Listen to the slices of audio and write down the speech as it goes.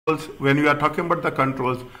when we are talking about the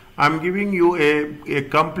controls, I'm giving you a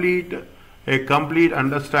complete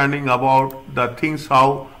understanding about the things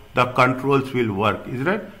how the controls will work. Is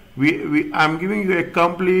that I'm giving you a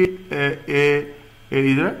complete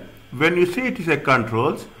is that when you say it is a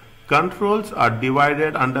controls are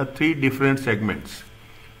divided under three different segments.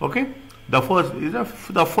 Okay, the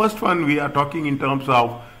first one we are talking in terms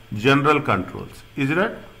of general controls. Is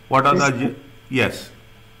that what are the yes?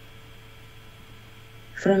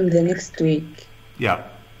 From the next week. Yeah.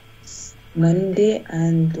 Monday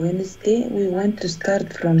and Wednesday, we want to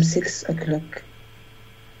start from 6 o'clock.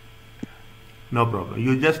 No problem.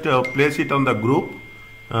 You just place it on the group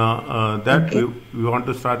that okay. we want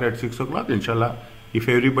to start at 6 o'clock. Inshallah, if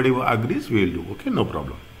everybody agrees, we will do. Okay, no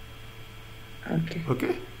problem. Okay.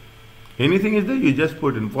 Okay. Anything is there, you just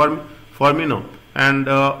put in for me no. And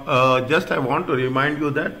just I want to remind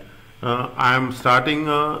you that I am starting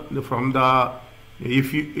from the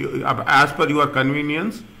as per your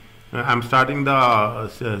convenience. I'm starting the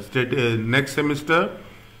next semester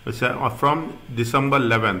from December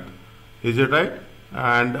 11th. Is it right?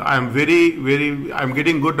 And I'm I'm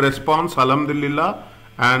getting good response, alhamdulillah.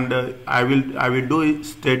 And I will do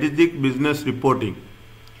strategic business reporting.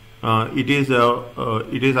 It is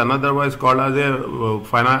otherwise called as a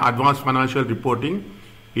advanced financial reporting.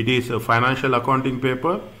 It is a financial accounting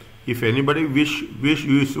paper. If anybody wish,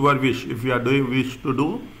 if you are wish to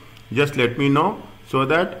do, just let me know, so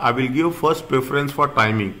that I will give first preference for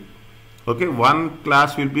timing. Okay, one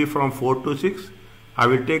class will be from 4 to 6. I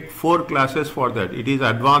will take 4 classes for that. It is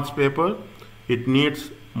advanced paper. It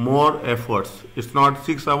needs more efforts. It's not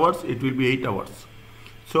 6 hours, it will be 8 hours.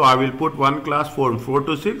 So I will put one class from 4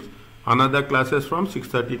 to 6, another classes from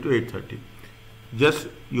 6:30 to 8:30. Just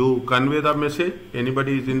you convey the message.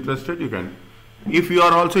 Anybody is interested, you can. If you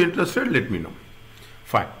are also interested, let me know.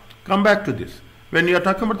 Fine. Come back to this. When you are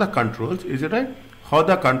talking about the controls, is it right? How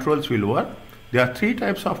the controls will work? There are 3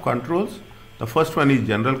 types of controls. The first one is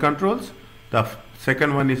general controls. The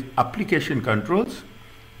second one is application controls.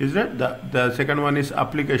 Is that the second one is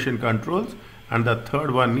application controls, and the third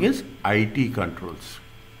one is IT controls,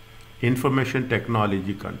 information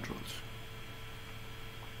technology controls.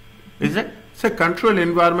 Is that? So control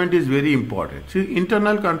environment is very important. See,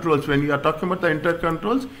 internal controls, when you are talking about the internal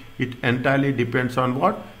controls, it entirely depends on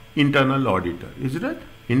what? Internal auditor. Is it right?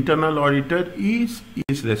 Internal auditor is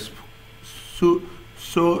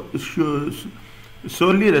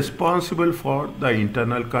solely responsible for the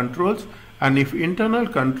internal controls, and if internal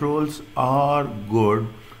controls are good,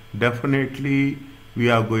 definitely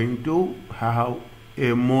we are going to have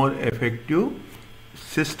a more effective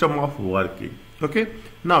system of working. Okay.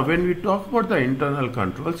 Now, when we talk about the internal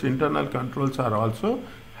controls are also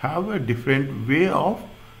have a different way of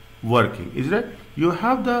working. Is that you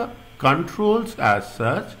have the controls as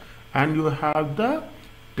such, and you have the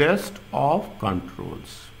test of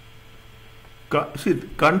controls. See,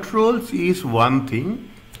 controls is one thing,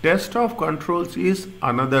 test of controls is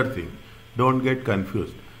another thing. Don't get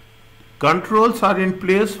confused. Controls are in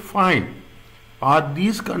place, fine. Are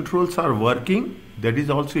these controls are working? That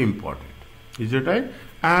is also important. Is it right?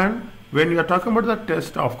 And when you are talking about the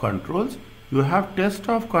test of controls, you have test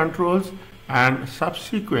of controls, and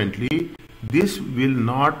subsequently this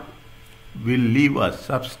will leave us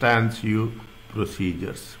substantive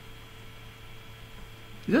procedures.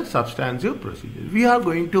 These are substantive procedures. We are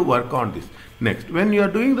going to work on this next. When you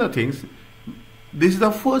are doing the things, this is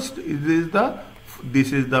the first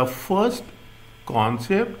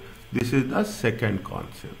concept. This is the second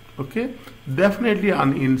concept. Okay. Definitely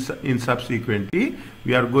in subsequently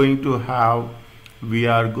we are going to have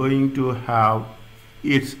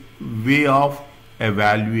its way of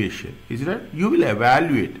evaluation. Is that you will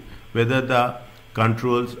evaluate whether the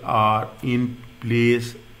controls are in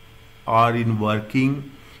place or in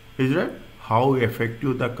working. Is that how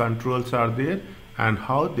effective the controls are there, and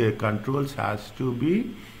how their controls has to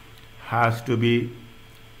be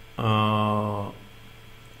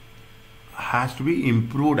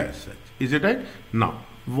improved as such. Is it right? Now,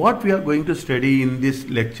 what we are going to study in this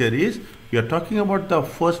lecture is, we are talking about the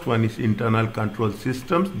first one is internal control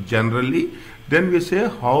systems generally. Then we say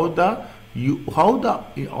how the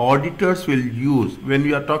auditors will use. When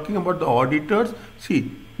we are talking about the auditors,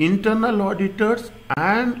 see, internal auditors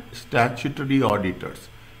and statutory auditors.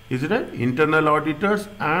 Is it right? Internal auditors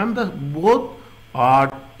and both are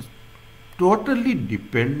totally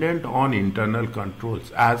dependent on internal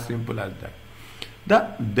controls. As simple as that.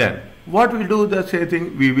 Then what we do, the same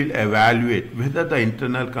thing, we will evaluate whether the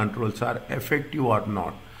internal controls are effective or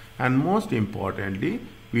not. And most importantly,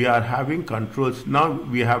 we are having controls. Now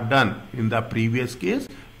we have done in the previous case,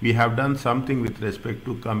 we have done something with respect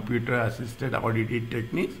to computer assisted auditing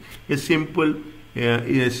techniques. A simple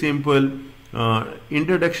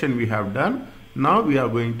introduction we have done. Now we are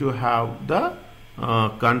going to have the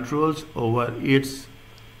controls over its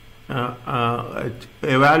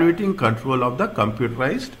evaluating control of the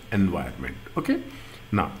computerized environment. Okay.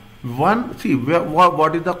 Now, what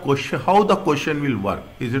is the question? How the question will work?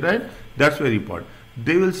 Is it right? That's very important.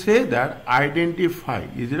 They will say that identify.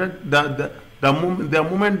 Is it right? The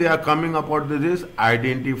moment they are coming about this,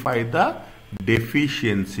 identify the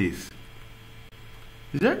deficiencies.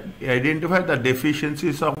 Is it? Identify the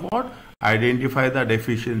deficiencies of what? Identify the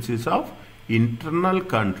deficiencies of internal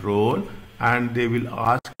control, and they will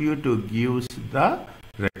ask you to give the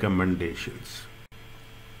recommendations.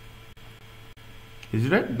 Is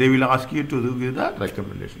it right? They will ask you to give the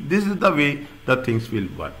recommendation. This is the way the things will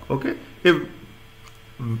work. Okay. If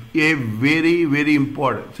a very, very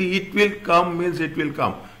important. See, it will come means it will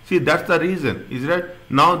come. See, that's the reason. Is right?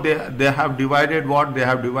 Now they have divided what? They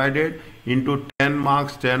have divided into 10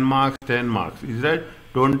 marks, 10 marks, 10 marks. Is right?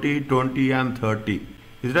 20, 20 and 30.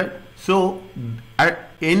 Is right? So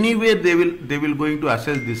at anyway they will going to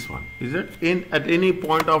assess this one. Is it? At any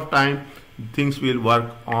point of time things will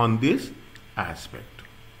work on this aspect.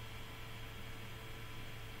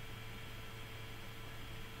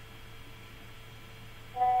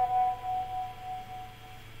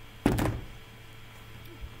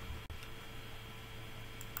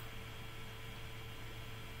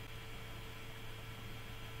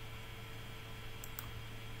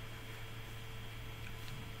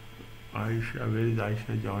 Aisha, where is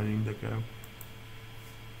Aisha joining the camp?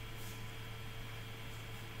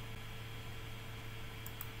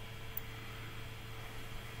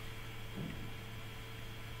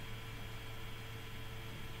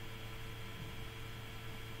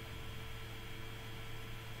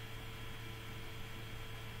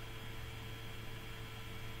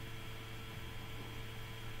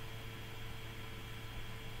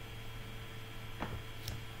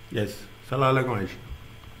 Yes. Salam alaikum, Aisha.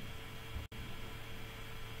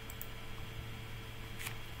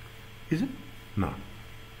 Is it? No.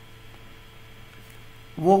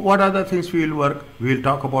 What are the things we will work? We will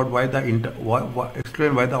talk about why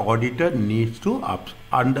explain why the auditor needs to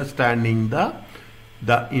understanding the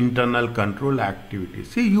internal control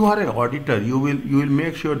activities. See, you are an auditor. You will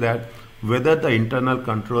make sure that whether the internal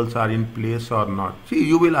controls are in place or not. See,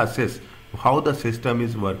 you will assess how the system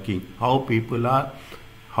is working, how people are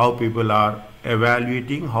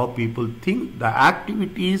evaluating, how people think the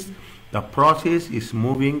activities. The process is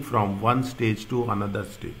moving from one stage to another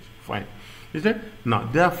stage. Fine. Is it? Now,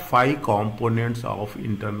 there are 5 components of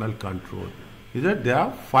internal control. Is it? There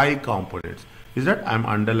are 5 components. Is that? I am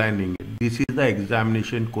underlining it. This is the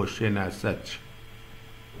examination question as such.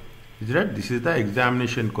 Is that? This is the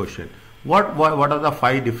examination question. What are the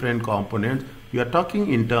 5 different components? We are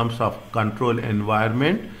talking in terms of control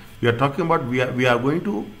environment. We are talking about we are going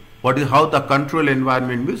to how the control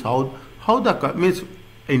environment means means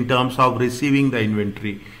in terms of receiving the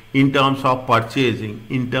inventory, in terms of purchasing,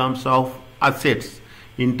 in terms of assets,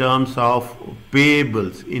 in terms of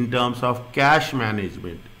payables, in terms of cash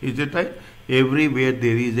management. Is it right? Everywhere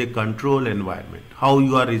there is a control environment. How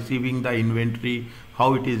you are receiving the inventory,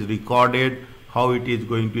 how it is recorded, how it is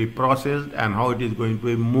going to be processed, and how it is going to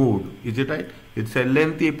be moved. Is it right? It's a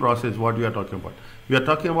lengthy process what we are talking about. We are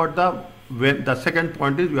talking about the second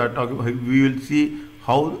point is we will see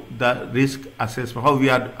how the risk assessment, how we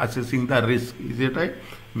are assessing the risk. Is it right?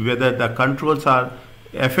 Whether the controls are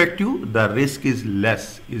effective, the risk is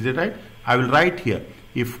less. Is it right? I will write here.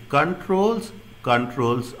 If controls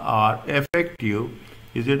are effective,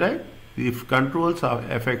 is it right? If controls are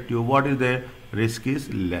effective, what is the risk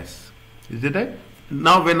is less. Is it right?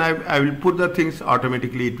 Now when I will put the things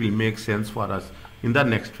automatically, it will make sense for us in the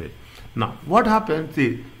next phase. Now what happens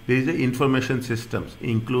is there is information systems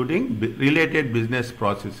including related business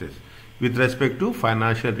processes with respect to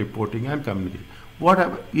financial reporting and communication.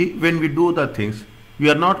 When we do the things, we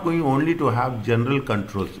are not going only to have general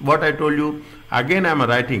controls. What I told you, again I am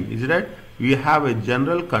writing, is it right? We have a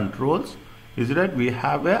general controls, is it right? We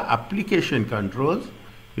have a application controls,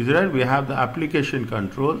 is it right? We have the application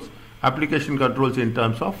controls in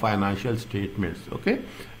terms of financial statements, okay?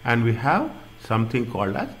 And we have something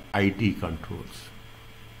called as IT controls.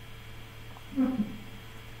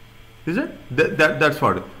 Is it? That's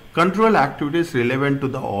what. Control activities relevant to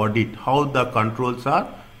the audit, how the controls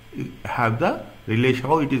have the relation,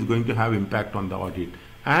 how it is going to have impact on the audit.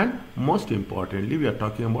 And most importantly, we are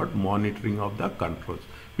talking about monitoring of the controls.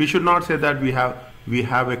 We should not say that we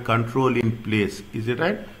have a control in place. Is it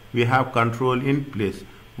right? We have control in place.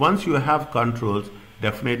 Once you have controls,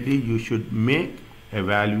 definitely you should make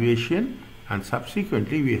evaluation, and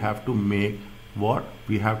subsequently we have to make what?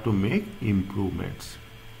 We have to make improvements.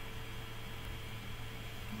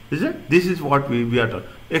 Is it? This is what we are talking.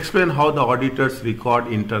 Explain how the auditors record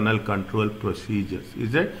internal control procedures.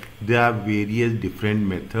 Is it? There are various different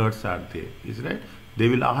methods are there. Is it? They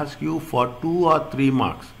will ask you for 2 or 3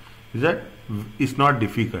 marks. Is that? It's not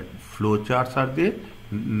difficult. Flowcharts are there.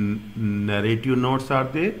 Narrative notes are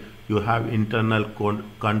there. You have internal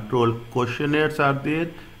control questionnaires are there,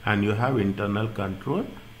 and you have internal control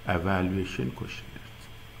evaluation questionnaires.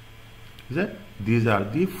 Is that? These are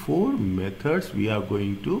the 4 methods we are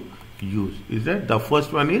going to use. Is that? The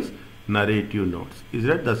first one is narrative notes. Is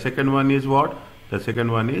that? The second one is what? The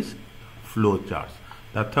second one is flowcharts.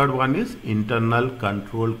 The third one is internal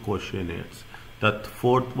control questionnaires. The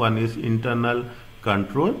fourth one is internal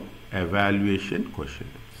control evaluation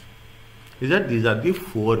questionnaires. Is that? These are the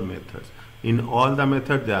 4 methods. In all the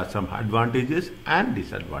methods there are some advantages and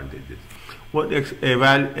disadvantages. What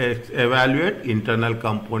evaluate internal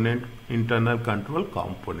control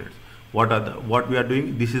components. What we are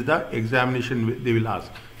doing? This is the examination they will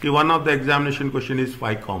ask. See, one of the examination question is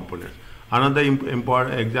 5 components. Another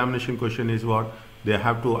important examination question is what? They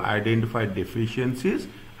have to identify deficiencies,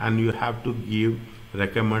 and you have to give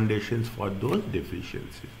recommendations for those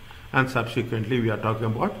deficiencies. And subsequently we are talking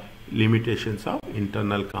about limitations of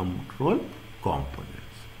internal control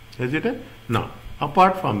components. Is it? Now,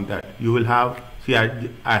 apart from that, you will have, see,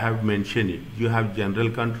 I have mentioned it. You have general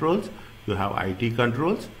controls, you have IT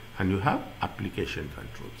controls, and you have application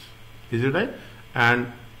controls. Is it right?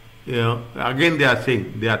 And again they are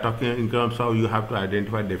saying, they are talking in terms of you have to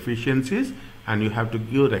identify deficiencies and you have to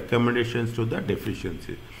give recommendations to the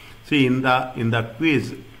deficiencies. See, in the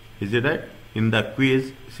quiz, is it right? In the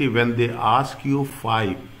quiz, see, when they ask you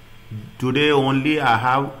 5, today only I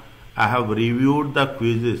have reviewed the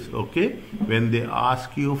quizzes. Okay, when they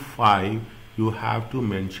ask you 5, you have to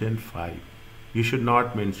mention 5. You should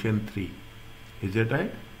not mention 3. Is it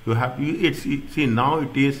right? You have see, now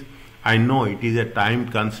it is, I know it is a time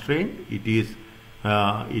constraint. It is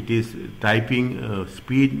typing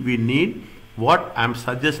speed we need. What I am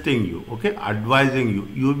suggesting you, okay, advising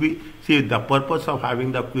you, see, the purpose of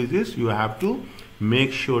having the quiz is you have to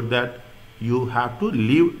make sure that you have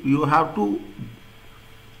to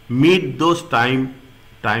meet those time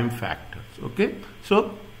factors. Okay,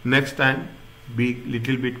 so next time be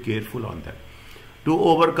little bit careful on that. To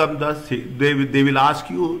overcome they will ask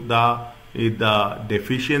you the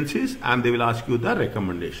deficiencies, and they will ask you the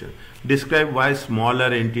recommendation. Describe why smaller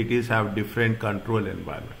entities have different control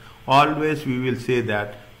environment. Always we will say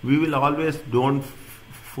that we will always don't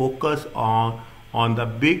focus on the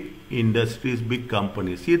big industries, big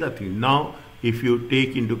companies. See the thing, now if you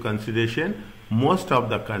take into consideration, most of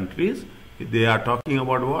the countries, they are talking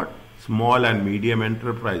about what? Small and medium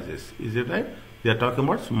enterprises. Is it right? They are talking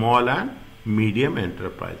about small and medium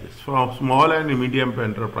enterprises. For small and medium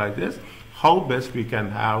enterprises, how best we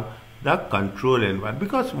can have the control environment.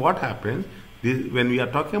 Because what happens, when we are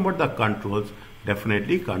talking about the controls,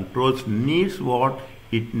 definitely controls needs what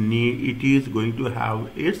it is going to have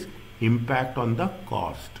its impact on the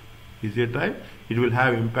cost. Is it right? It will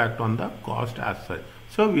have impact on the cost as such.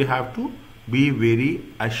 So we have to be very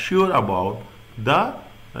assured about the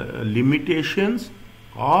limitations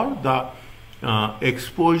or the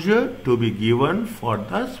exposure to be given for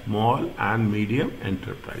the small and medium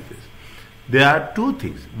enterprises. There are 2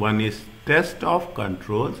 things. One is test of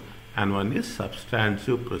controls and one is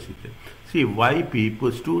substantive procedure. See why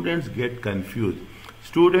students get confused.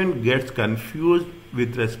 Student gets confused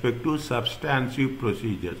with respect to substantive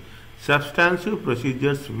procedures. Substantive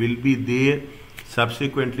procedures will be there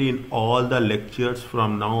subsequently in all the lectures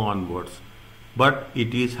from now onwards, but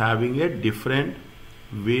it is having a different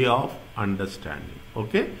way of understanding.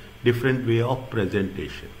 Okay, different way of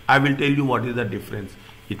presentation. I will tell you what is the difference.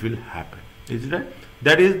 It will happen. Is that?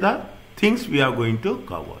 That is the things we are going to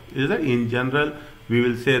cover. Is that? In general, we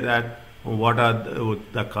will say that what are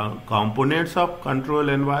the components of control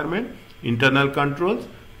environment, internal controls.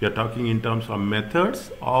 We are talking in terms of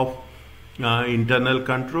methods of internal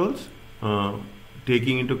controls,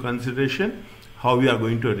 taking into consideration how we are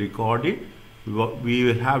going to record it. We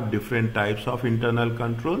will have different types of internal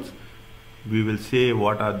controls. We will say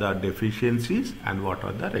what are the deficiencies and what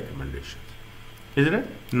are the recommendations. Isn't it?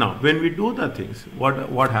 Now, when we do the things,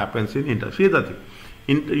 what happens in see the thing.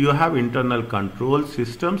 You have internal control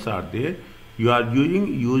systems are there. You are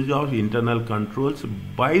using use of internal controls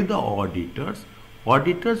by the auditors.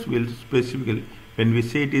 Auditors will specifically, when we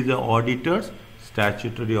say it is the auditors,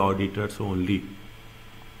 statutory auditors only.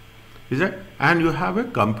 Is that? And you have a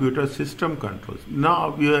computer system controls.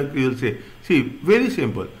 Now you will say, see, very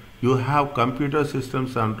simple. You have computer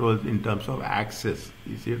systems controls in terms of access.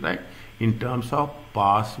 Is it right? In terms of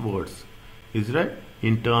passwords. Is it right?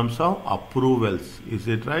 In terms of approvals. Is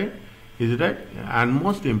it right? Is it right? And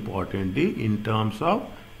most importantly, in terms of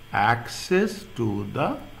access to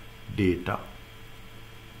the data.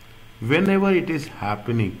 Whenever it is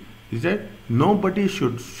happening, is that nobody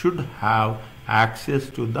should have access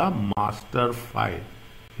to the master file.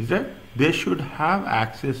 Is that they should have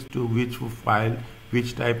access to which file,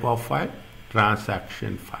 which type of file?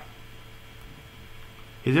 Transaction file.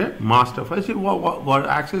 Is it master file? See what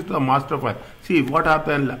access to the master file. See what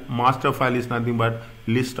happened. Master file is nothing but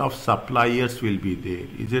list of suppliers will be there.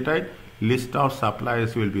 Is it right? List of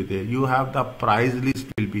suppliers will be there. You have the price list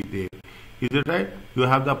will be there. Is it right? You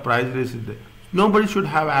have the price list there. Nobody should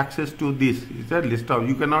have access to this. Is that list of?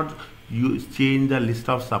 You cannot change the list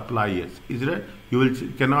of suppliers. Is it right?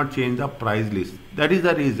 You cannot change the price list. That is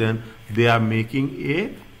the reason they are making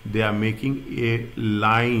a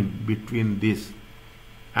line between this.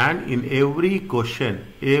 And in every question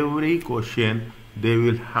they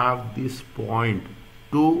will have this point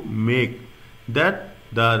to make that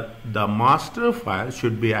the master file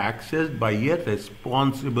should be accessed by a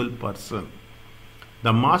responsible person.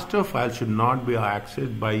 The master file should not be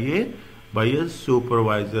accessed by a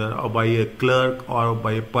supervisor or by a clerk or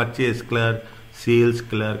by a purchase clerk, sales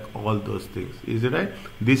clerk, all those things. Is it right?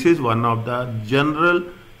 This is one of the general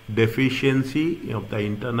deficiency of the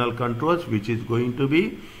internal controls, which is going to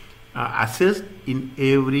be assessed in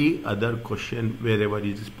every other question wherever it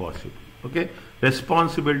is possible. Okay,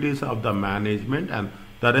 responsibilities of the management, and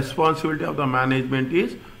the responsibility of the management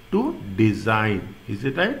is to design. Is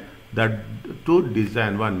it right? That to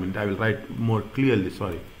design. 1 minute, I will write more clearly.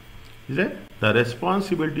 Sorry. Is it? The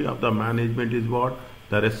responsibility of the management is what?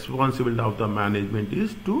 The responsibility of the management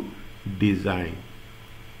is to design.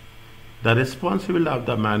 The responsibility of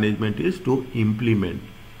the management is to implement.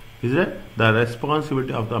 Is it? The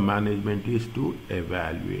responsibility of the management is to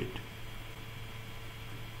evaluate.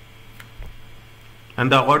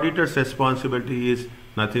 And the auditor's responsibility is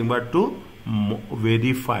nothing but to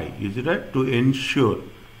verify. Is it right? To ensure.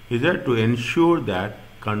 Is it? To ensure that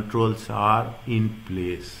controls are in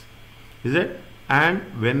place. Is it? And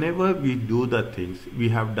whenever we do the things, we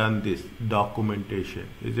have done this documentation.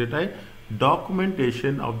 Is it right?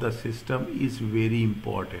 Documentation of the system is very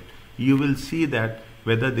important. You will see that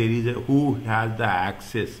whether there is who has the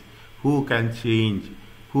access, who can change,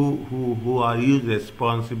 who are you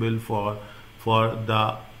responsible for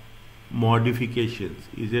the modifications.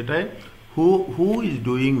 Is it right? Who is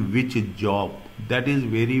doing which job? That is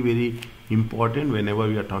very, very important whenever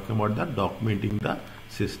we are talking about the documenting the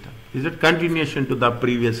system. Is it? Continuation to the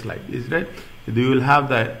previous slide. Is it right? You will have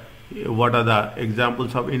the what are the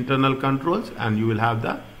examples of internal controls, and you will have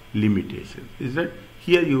the limitations. Is it?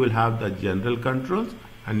 Here you will have the general controls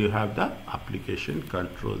and you have the application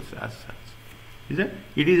controls as such. Is it?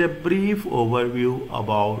 It is a brief overview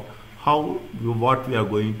about what we are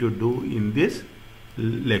going to do in this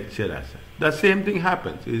lecture as such. The same thing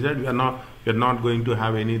happens. Is that we are not going to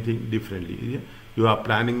have anything differently. Is it? You are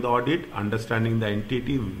planning the audit, understanding the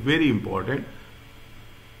entity, very important.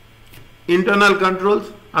 Internal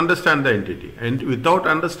controls, understand the entity, and without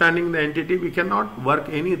understanding the entity we cannot work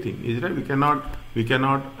anything. Is it? We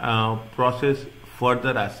cannot process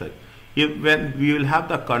further as such. When we will have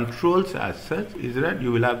the controls as such, is it?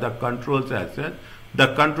 You will have the controls as such.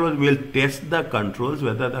 The controls will test the controls,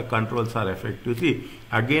 whether the controls are effective. See,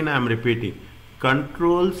 again I am repeating,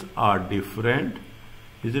 controls are different.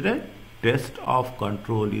 Is it right? Test of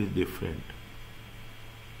control is different.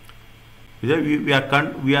 We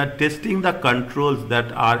are testing the controls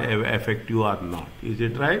that are effective or not. Is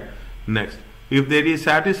it right? Next, if there is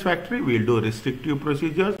satisfactory, we will do restrictive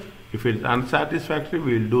procedures. If it is unsatisfactory,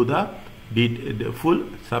 we will do the full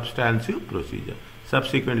substantive procedure.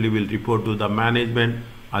 Subsequently, we will report to the management.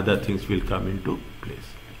 Other things will come into place.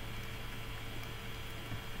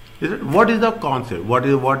 Is it? What is the concept? What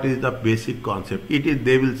is the basic concept? It is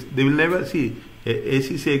they will never see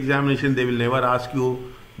ACCA examination. They will never ask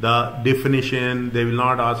you the definition. They will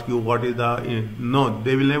not ask you what is the no.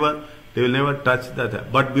 They will never touch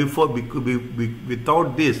that. But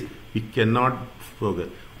without this, we cannot progress.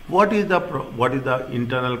 What is the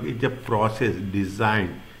internal? It's a process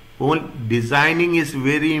design. Designing is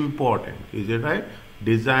very important. Is it right?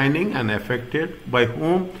 Designing and affected by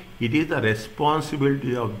whom? It is the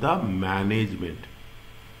responsibility of the management.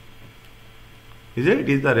 Is it? It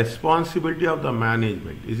is the responsibility of the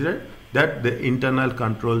management. Is it? That the internal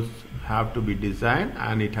controls have to be designed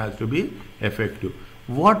and it has to be effective.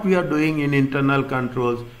 What we are doing in internal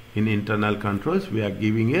controls? In internal controls, we are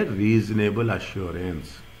giving a reasonable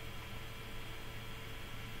assurance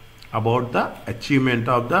about the achievement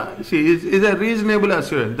of the, see, is a reasonable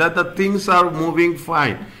assurance that the things are moving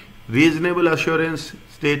fine. Reasonable assurance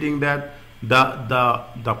stating that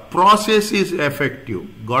the process is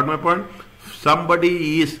effective. Got my point?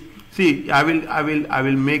 Somebody is, see, I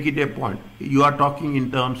will make it a point. You are talking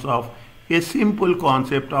in terms of a simple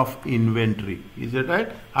concept of inventory. Is it right?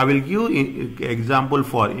 I will give example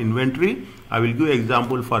for inventory. I will give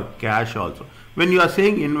example for cash also. When you are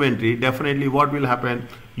saying inventory, definitely what will happen?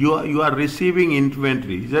 You are receiving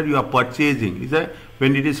inventory. Is that you are purchasing? Is that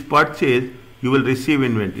when it is purchased, you will receive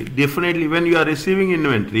inventory. Definitely, when you are receiving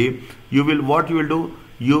inventory, you will, what you will do?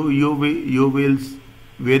 You will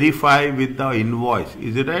verify with the invoice.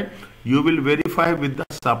 Is it right? You will verify with the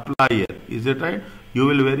supplier. Is it right? You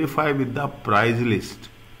will verify with the price list.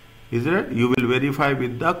 Is it right? You will verify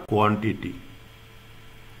with the quantity.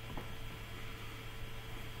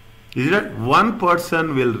 Is it right? One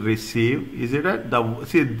person will receive. Is it right? The,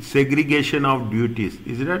 see, segregation of duties.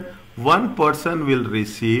 Is it right? One person will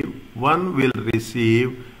receive,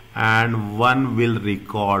 and one will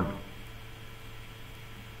record.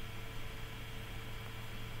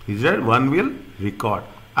 Is that one will record?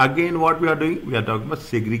 Again, what we are doing? We are talking about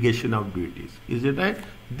segregation of duties. Is it right?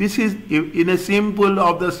 This is in a simple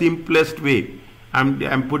of the simplest way.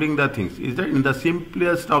 I'm putting the things. Is that in the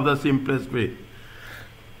simplest of the simplest way?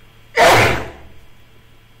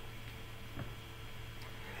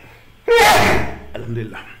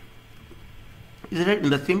 Alhamdulillah. Is it right? In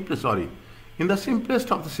the simplest, sorry. In the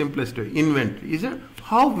simplest of the simplest way, inventory. Is it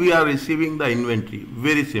how we are receiving the inventory?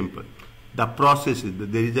 Very simple. The process is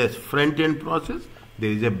that there is a front end process, there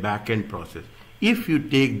is a back end process. If you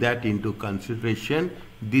take that into consideration,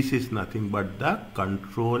 this is nothing but the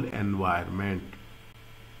control environment.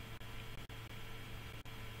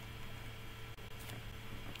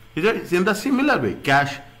 Is it? It's in the similar way.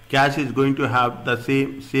 Cash is going to have the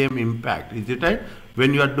same impact. Is it right?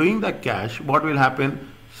 When you are doing the cash, what will happen?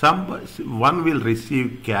 One will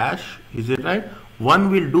receive cash. Is it right? One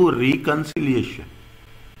will do reconciliation.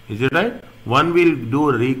 Is it right? One will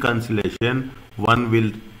do reconciliation.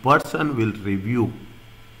 Person will review.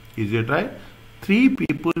 Is it right? Three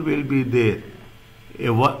people will be there.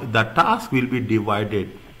 The task will be divided.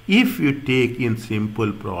 If you take in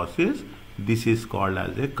simple process, this is called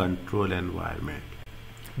as a control environment.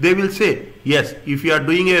 They will say, yes, if you are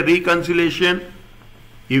doing a reconciliation,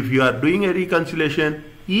 is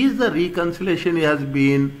the reconciliation has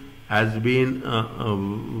been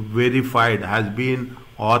verified, has been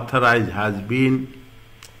authorized, has been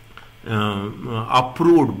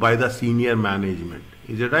approved by the senior management.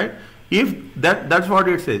 Is it right? If that's what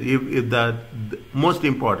it says. If the most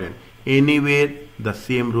important, anywhere the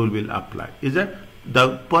same rule will apply. Is that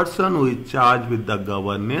the person who is charged with the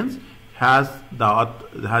governance has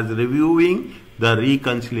reviewing the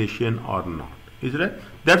reconciliation or not. Is it right?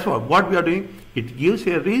 That's what we are doing. It gives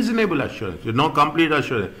a reasonable assurance, no complete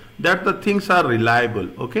assurance, that the things are reliable,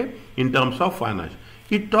 okay, in terms of finance.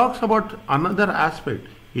 It talks about another aspect.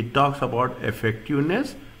 It talks about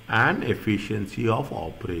effectiveness and efficiency of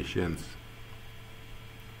operations.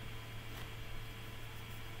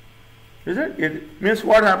 Is it? It means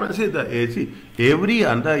what happens is every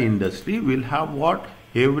other industry will have what?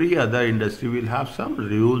 Every other industry will have some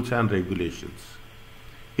rules and regulations.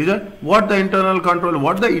 Is that what the internal control,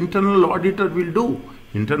 what the internal auditor will do?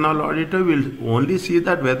 Internal auditor will only see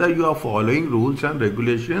that whether you are following rules and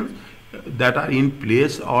regulations that are in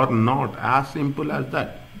place or not. As simple as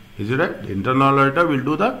that. Is it right? The internal auditor will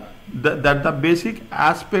do the basic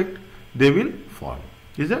aspect they will follow.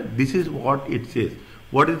 Is that? This is what it says.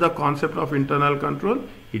 What is the concept of internal control?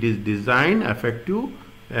 It is designed, effected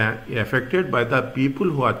by the people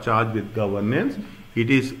who are charged with governance. It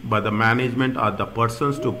is by the management or the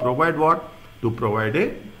persons to provide what? To provide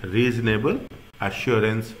a reasonable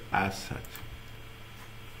assurance as such.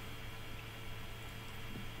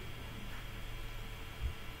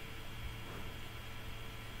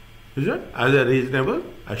 Is it? As a reasonable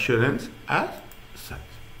assurance as such.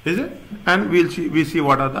 Is it? And we see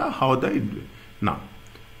what are now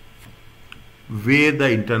where the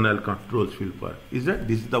internal controls will work. Is that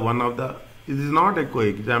this is the one of the, it is not a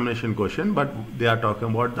examination question, but they are talking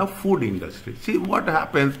about the food industry. See what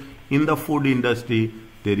happens in the food industry.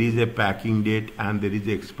 There is a packing date and there is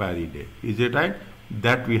a expiry date. Is it right?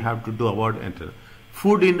 That we have to do about internal.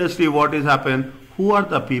 Food industry, what is happened? Who are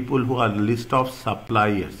the people who are list of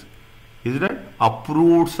suppliers? Is it right?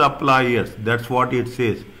 Approved suppliers. That's what it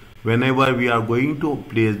says. Whenever we are going to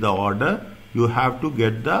place the order, you have to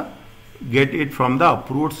get the get it from the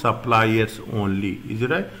approved suppliers only. Is it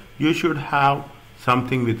right? You should have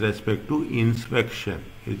something with respect to inspection.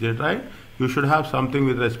 Is it right? You should have something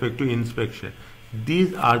with respect to inspection.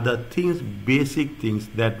 These are the things, basic things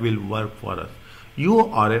that will work for us. You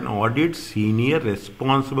are an audit senior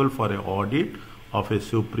responsible for an audit of a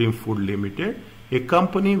Supreme Food Limited, a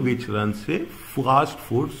company which runs a fast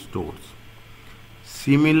food stores.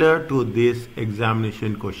 Similar to this,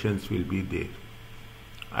 examination questions will be there.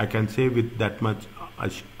 I can say with that much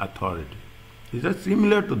authority. Is that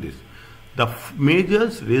similar to this? The major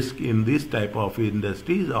risk in this type of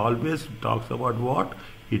industry is always talks about what?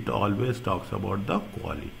 It always talks about the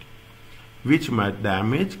quality, which might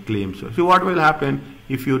damage claims. See what will happen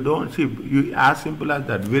if you don't see. You as simple as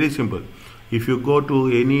that. Very simple. If you go to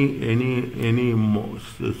any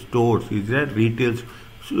stores, is that retail?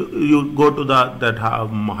 So you go to that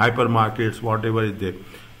hypermarkets, whatever is there.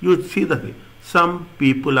 You see the thing. Some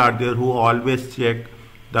people are there who always check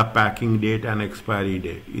the packing date and expiry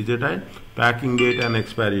date. Is it right? Packing date and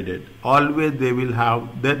expiry date. Always they will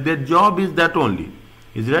have that. Their job is that only.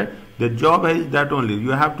 Is it right? The job is that only.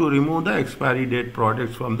 You have to remove the expiry date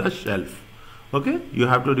products from the shelf. Okay? You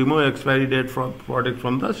have to remove expiry date from product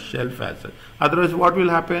from the shelf as such. Otherwise, what will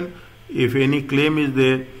happen? If any claim is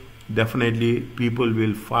there, definitely people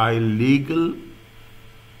will file legal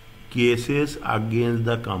cases against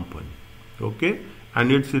the company. Okay?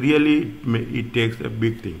 And it's really, it takes a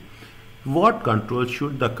big thing. What controls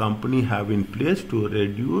should the company have in place to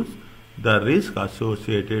reduce the risk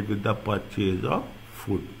associated with the purchase of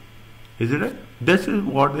food? Is it right? This is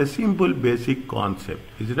what a simple basic concept.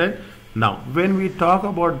 Is it right? Now, when we talk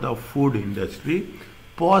about the food industry,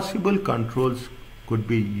 possible controls could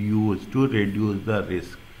be used to reduce the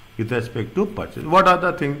risk with respect to purchase. What are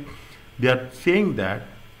the things? They are saying that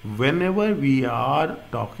whenever we are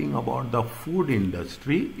talking about the food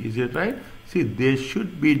industry, is it right? See, they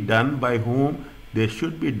should be done by whom? They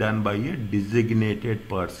should be done by a designated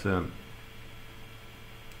person.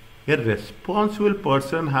 A responsible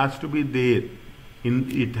person has to be there.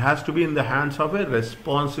 It has to be in the hands of a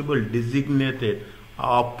responsible, designated,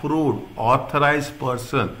 approved, authorized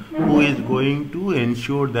person who is going to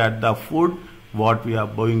ensure that the food what we are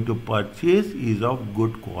going to purchase is of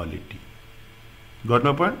good quality. Got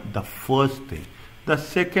my point? The first thing. The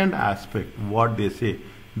second aspect, what they say,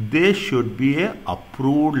 there should be a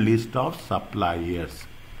approved list of suppliers.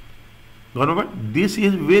 Got my point? This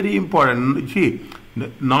is very important. See,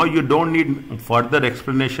 now you don't need further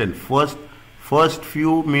explanation. First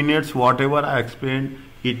few minutes, whatever I explained,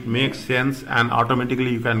 it makes sense and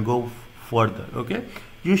automatically you can go further. Okay?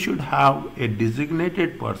 You should have a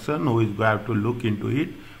designated person who is going to look into it,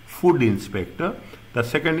 food inspector. The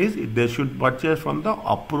second is they should purchase from the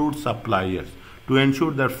approved suppliers to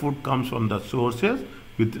ensure that food comes from the sources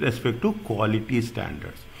with respect to quality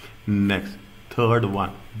standards. Next, third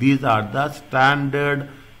one. These are the standard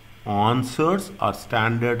answers or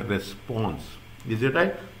standard response. Is it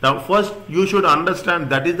right? Now first you should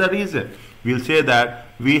understand that is the reason. We'll say that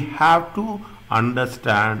we have to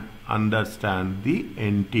understand the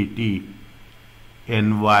entity,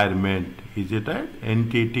 environment. Is it right?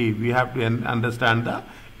 Entity. We have to understand the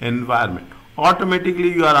environment.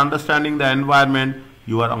 Automatically you are understanding the environment,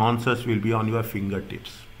 your answers will be on your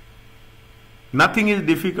fingertips. Nothing is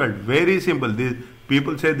difficult. Very simple.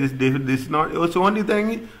 People say this is not. So only thing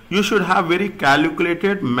is you should have very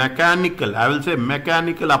calculated, mechanical. I will say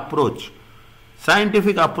mechanical approach.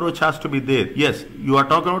 Scientific approach has to be there. Yes, you are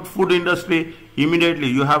talking about food industry. Immediately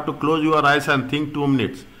you have to close your eyes and think 2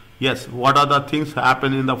 minutes. Yes, what are the things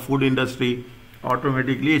happen in the food industry?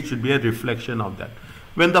 Automatically it should be a reflection of that.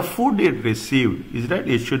 When the food is received, is that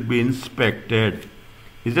it should be inspected.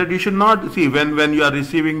 Is that you should not see when you are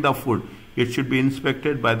receiving the food, it should be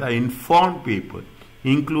inspected by the informed people,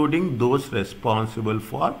 including those responsible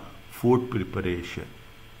for food preparation.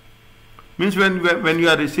 Means when you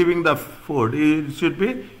are receiving the food, it should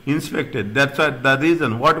be inspected. That's the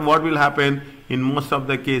reason. What will happen in most of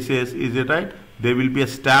the cases, is it right? There will be a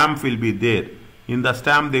stamp will be there. In the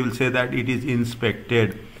stamp they will say that it is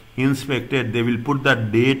inspected. Inspected, they will put the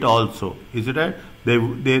date also. Is it right? They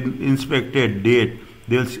inspected date.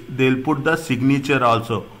 They'll put the signature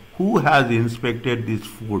also. Who has inspected this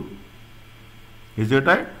food? Is it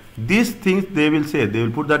right? These things they will say. They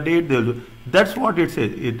will put the date. That's what it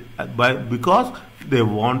says. Because they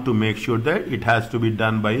want to make sure that it has to be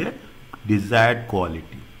done by a desired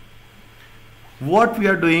quality. What we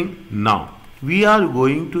are doing now, we are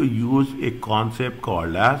going to use a concept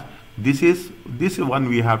called as this one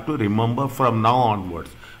we have to remember from now onwards.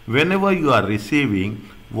 Whenever you are receiving,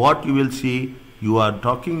 what you will see, you are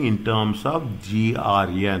talking in terms of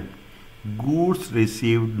GRN. goods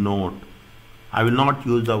received note. I will not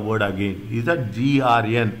use the word again. Is that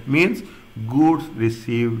GRN means goods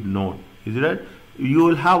received note. Is it right? You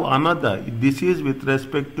will have another. This is with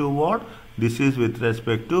respect to what? This is with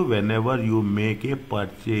respect to whenever you make a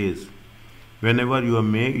purchase. Whenever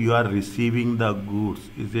you are receiving the goods.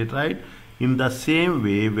 Is it right? In the same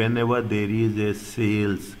way, whenever there is a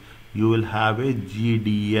sales, you will have a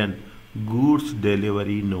GDN, goods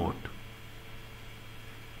delivery note.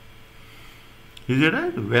 Is it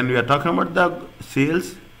right? When we are talking about the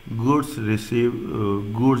sales, goods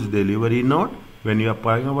delivery note. When you are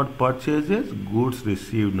talking about purchases, goods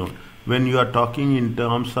received note. When you are talking in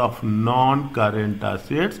terms of non-current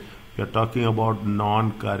assets, you are talking about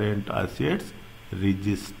non-current assets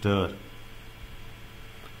register.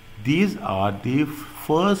 These are the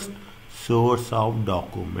first source of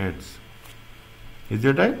documents. Is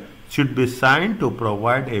it right? Should be signed to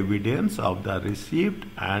provide evidence of the receipt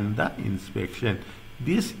and the inspection.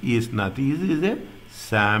 This is nothing. This is a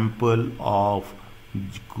sample of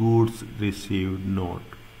goods received note.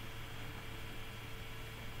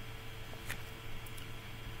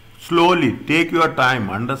 Slowly, take your time,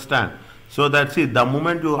 understand. So that's it. The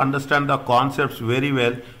moment you understand the concepts very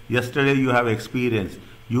well, yesterday you have experienced,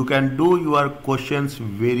 you can do your questions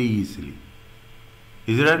very easily.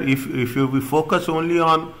 Is it right? If you focus only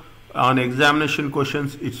on examination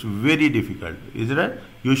questions, it's very difficult. Is it right?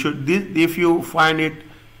 You should, if you find it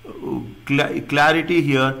clarity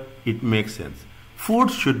here, it makes sense.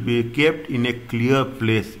 Food should be kept in a clear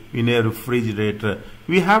place, in a refrigerator.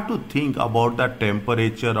 We have to think about the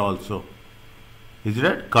temperature also. Is it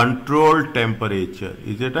right? Controlled temperature.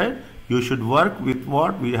 Is it right? You should work with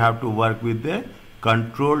what? We have to work with the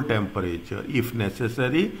controlled temperature if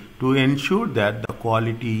necessary to ensure that the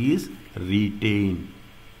quality is retained.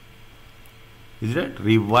 Is it right?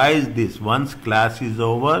 Revise this. Once class is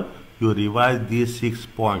over, you revise these 6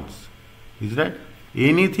 points. Is it right?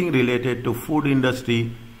 Anything related to food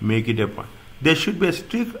industry, make it a point. There should be a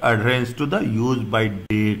strict adherence to the use by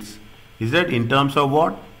dates. Is that in terms of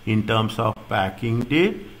what? In terms of packing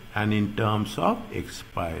date and in terms of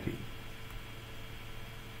expiry.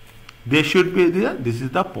 There should be there. This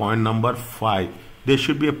is the point number 5. There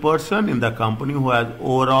should be a person in the company who has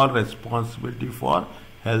overall responsibility for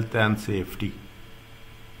health and safety.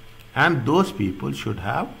 And those people should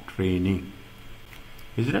have training.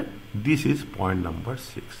 Is it right? This is point number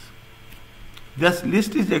 6. This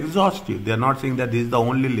list is exhaustive. They are not saying that this is the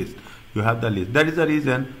only list. You have the list. That is the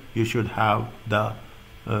reason you should have the,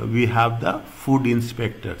 we have the food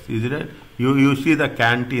inspectors. Is it right? You see the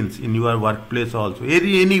canteens in your workplace also.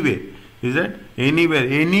 Anyway, is it? Anywhere,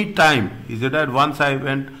 any time. Is it right? Once I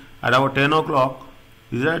went at about 10 o'clock,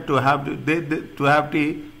 is it to have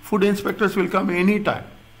the food inspectors will come any time.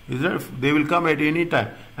 Is it? They will come at any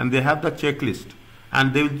time and they have the checklist.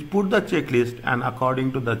 And they will put the checklist and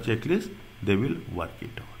according to the checklist, they will work it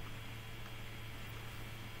out.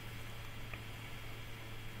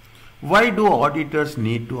 Why do auditors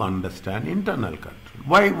need to understand internal control?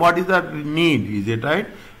 Why? What is the need? Is it right?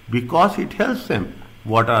 Because it helps them.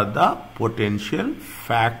 What are the potential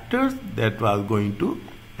factors that are going to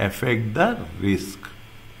affect the risk?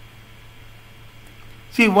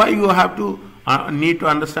 See, why you have to need to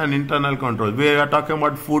understand internal control. We are talking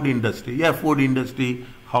about food industry. Yeah, food industry,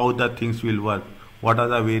 how the things will work. What are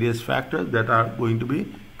the various factors that are going to be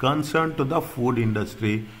concerned to the food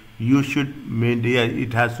industry? You should maintain,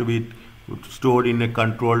 it has to be stored in a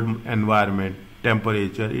controlled environment,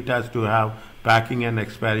 temperature. It has to have packing and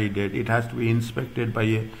expiry date. It has to be inspected by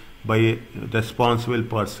a responsible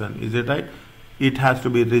person. Is it right? It has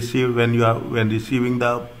to be received when receiving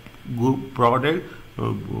the product,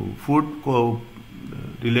 food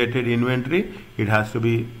related inventory. It has to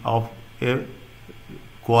be of a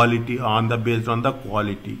quality based on the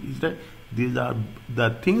quality. Is that these are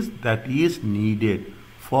the things that is needed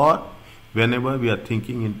for whenever we are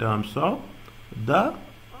thinking in terms of the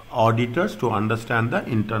auditors to understand the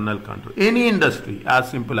internal control. Any industry, as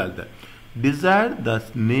simple as that. Desire the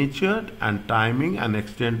nature and timing and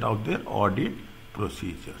extent of their audit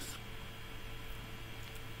procedures.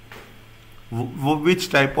 Which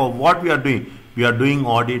type of what we are doing? We are doing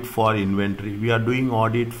audit for inventory. We are doing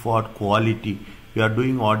audit for quality. We are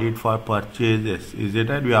doing audit for purchases. Is it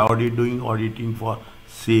right? We are doing auditing for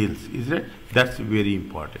sales. Is it? That's very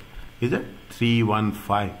important. Is it?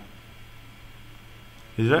 315.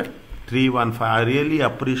 Is it? 315. I really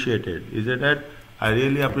appreciate it. Is it right? I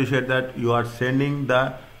really appreciate that you are sending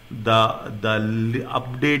the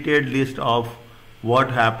updated list of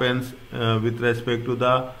what happens with respect to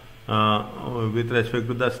the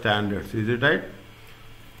standards. Is it right?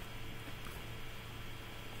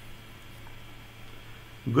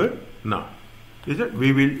 Good. Now, is it?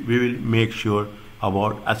 We will make sure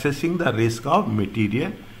about assessing the risk of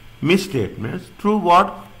material misstatements through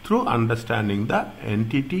what? Through understanding the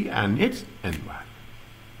entity and its environment.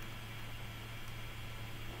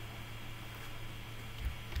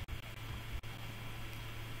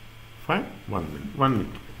 Fine. 1 minute. 1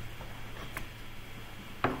 minute.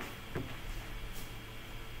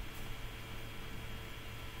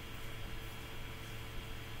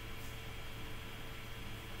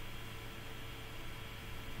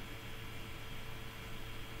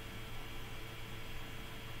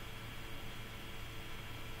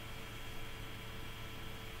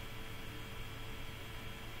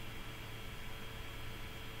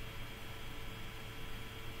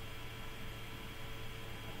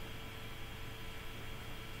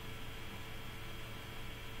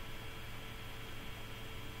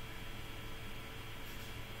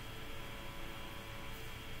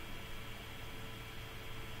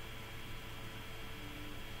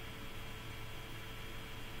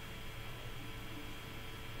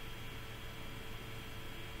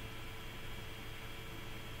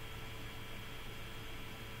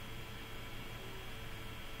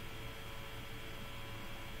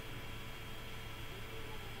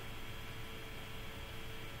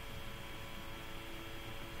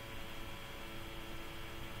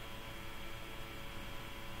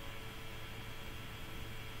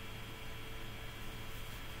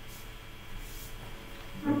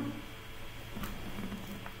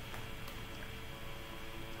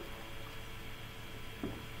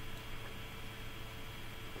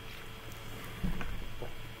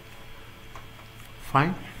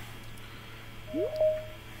 Fine.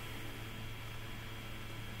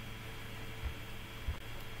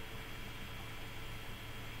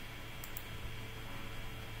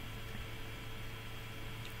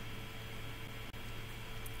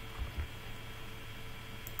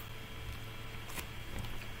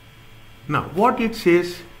 Now, what it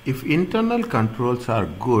says, if internal controls are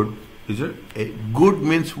good, is it? Good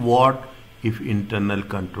means what? If internal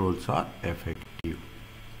controls are effective.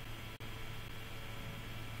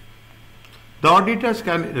 The auditors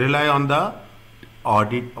can rely on the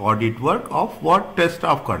audit work of what? Test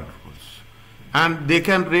of controls. And they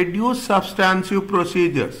can reduce substantive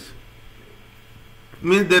procedures.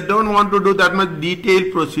 Means they don't want to do that much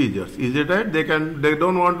detailed procedures. Is it right? They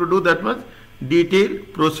don't want to do that much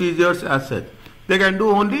detailed procedures as such. They can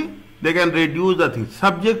reduce the thing.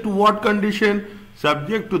 Subject to what condition?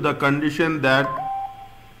 Subject to the condition that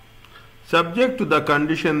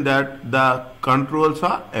the controls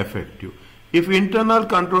are effective. If internal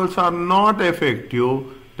controls are not effective,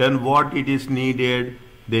 then what it is needed?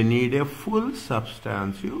 They need a full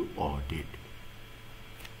substantive audit.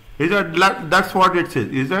 Is that that's what it says?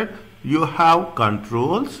 Is that you have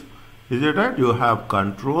controls? Is it right? You have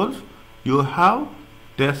controls. You have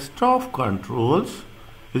test of controls.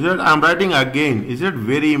 Is it? I'm writing again. Is it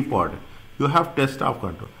very important? You have test of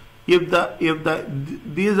control. If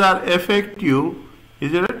these are effective.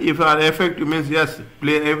 Is it right? If are effective means yes,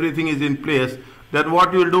 everything is in place. Then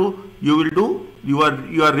what you will do? You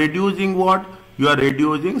are reducing what? You are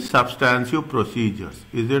reducing substantive procedures.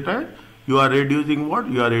 Is it right? You are reducing what?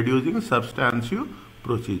 You are reducing substantive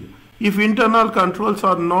procedure. If internal controls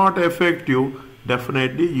are not effective,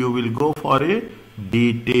 definitely you will go for a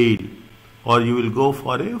detail or you will go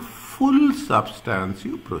for a full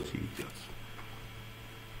substantive procedures.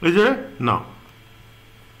 Is it? Now,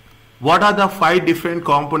 what are the 5 different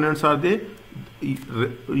components are there?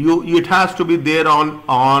 It has to be there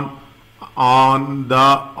on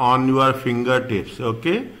your fingertips.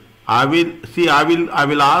 Okay. I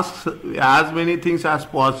will ask as many things as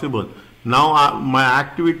possible. Now my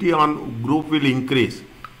activity on group will increase.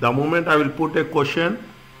 The moment I will put a question,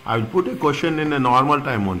 in a normal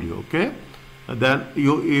time only. Okay. Then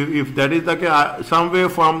if that is the case, somewhere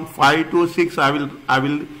from 5 to 6, I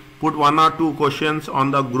will put 1 or 2 questions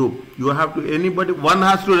on the group. You have to, one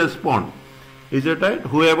has to respond. Is it right?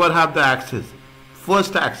 Whoever have the access,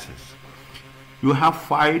 first access. You have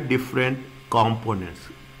 5 different components: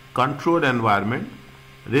 control environment,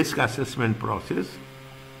 risk assessment process,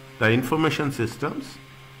 the information systems,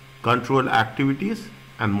 control activities,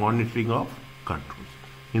 and monitoring of controls.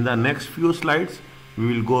 In the next few slides,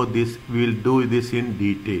 we will do this in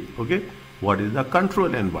detail. Okay, what is the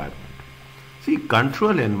control environment? See,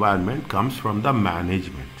 control environment comes from the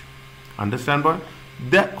management. Understand what?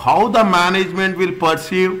 How the management will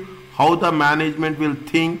perceive, how the management will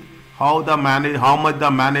think, how much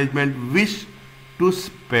the management wish to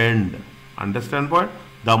spend. Understand what?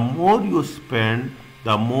 The more you spend,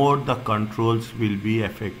 the more the controls will be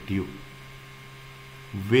effective.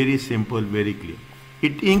 Very simple, very clear.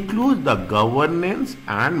 It includes the governance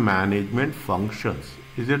and management functions.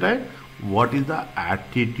 Is it right? What is the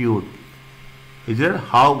attitude? Is it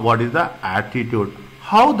how? What is the attitude?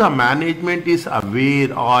 How the management is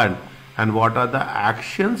aware on, and what are the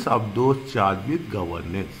actions of those charged with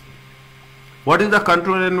governance? What is the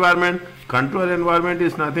control environment? Control environment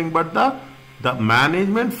is nothing but the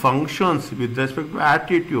management functions with respect to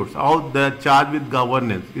attitudes, how they are charged with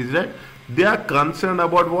governance. Is that they are concerned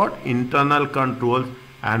about what? Internal controls,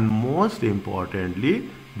 and most importantly,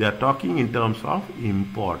 they are talking in terms of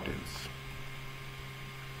importance.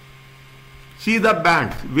 See the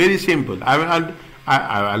banks, very simple.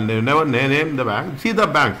 I'll never name the bank. See the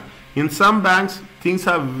banks. In some banks, things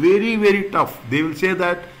are very, very tough. They will say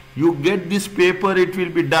that you get this paper, it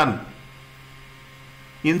will be done.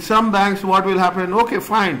 In some banks, what will happen? Okay,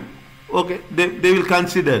 fine. Okay, they will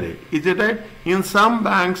consider it. Is it right? In some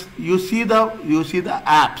banks, you see the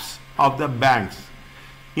apps of the banks.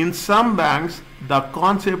 In some banks, the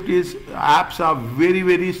concept is apps are very,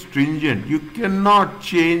 very stringent. You cannot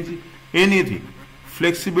change anything.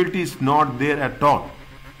 Flexibility is not there at all.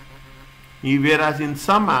 Whereas in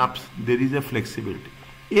some apps, there is a flexibility.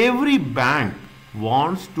 Every bank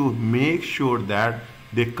wants to make sure that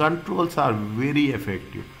the controls are very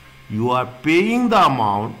effective. You are paying the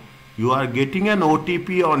amount, you are getting an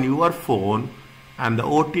OTP on your phone, and the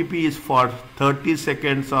OTP is for 30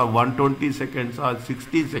 seconds or 120 seconds or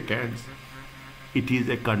 60 seconds. It is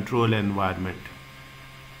a control environment.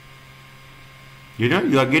 You know,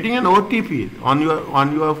 you are getting an OTP on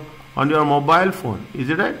your mobile phone. Is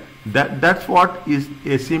it right? That's what is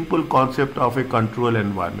a simple concept of a control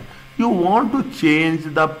environment. You want to change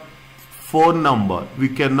the phone number, we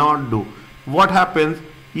cannot do. What happens?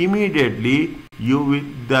 Immediately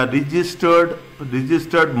the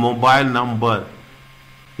registered mobile number.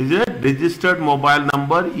 Is it? Registered mobile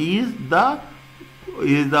number is the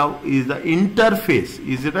interface.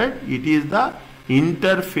 Is it right? It is the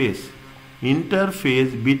interface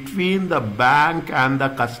between the bank and the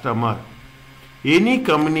customer. Any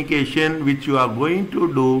communication which you are going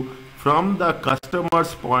to do from the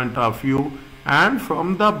customer's point of view and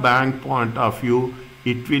from the bank point of view,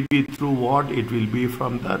 it will be through what? It will be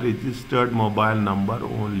from the registered mobile number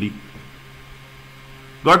only.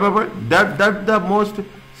 Got my point? That's the most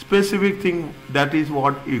specific thing. That is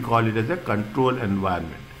what you call it as a control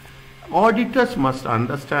environment. Auditors must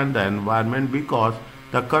understand the environment, because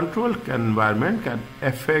the control environment can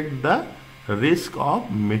affect the risk of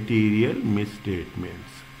material misstatements.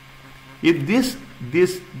 If this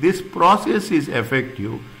process is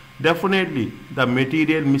effective, definitely the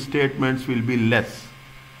material misstatements will be less.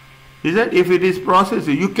 Is that if it is processed,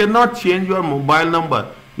 you cannot change your mobile number.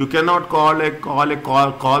 You cannot call a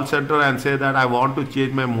call center and say that I want to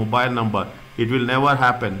change my mobile number. It will never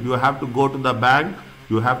happen. You have to go to the bank,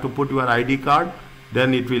 you have to put your ID card,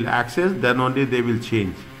 then it will access, then only they will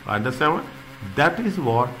change. Understand what? That is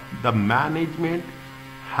what the management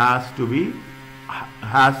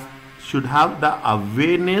should have the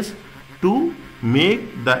awareness to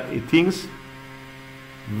make the things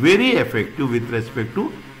very effective with respect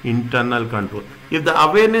to internal control. If the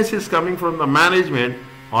awareness is coming from the management,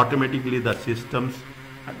 automatically the systems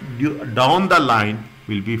down the line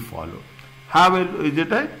will be followed. Is it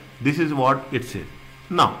right? This is what it says.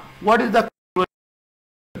 Now, what is the control?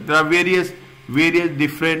 There are various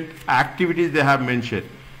different activities they have mentioned.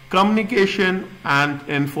 Communication and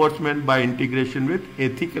enforcement by integration with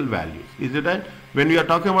ethical values. Is it right? When we are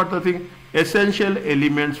talking about the thing, essential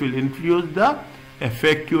elements will influence the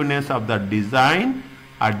effectiveness of the design,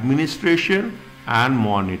 administration and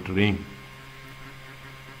monitoring.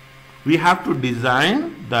 We have to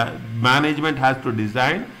design, the management has to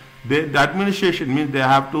design, the administration means they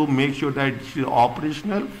have to make sure that it is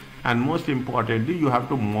operational, and most importantly you have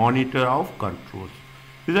to monitor of controls.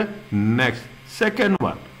 Is that next? Second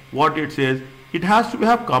one, what it says, it has to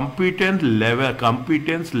have competence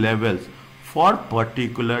levels for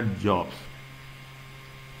particular jobs.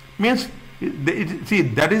 Means, see,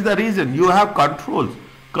 that is the reason you have controls.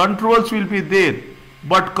 Controls will be there,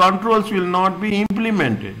 but controls will not be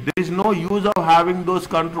implemented. There is no use of having those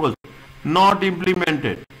controls not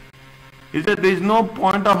implemented. Is that there is no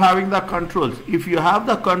point of having the controls. If you have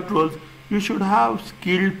the controls, you should have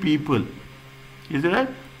skilled people. Is it right?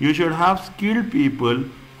 You should have skilled people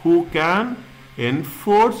who can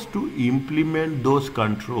enforce to implement those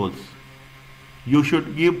controls. You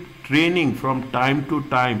should give training from time to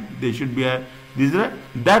time. There should be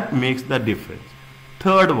that makes the difference.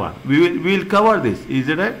 Third one, we will cover this. Is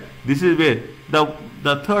it right? This is where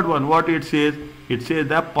the third one, what it says, it says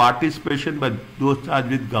that participation by those charged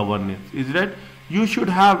with governance. Is it right? you should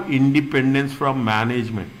have independence from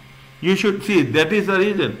management. You should see, that is the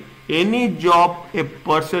reason. Any job a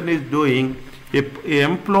person is doing, an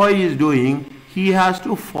employee is doing, he has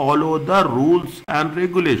to follow the rules and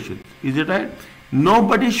regulations. Is it right?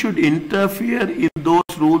 Nobody should interfere in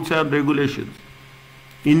those rules and regulations.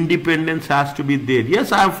 Independence has to be there.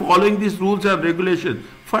 Yes, I am following these rules and regulations.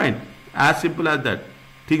 Fine. As simple as that.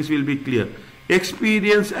 Things will be clear.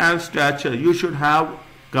 Experience and stature. You should have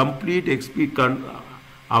complete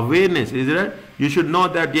awareness. Is it right? You should know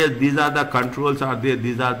that yes, these are the controls are there.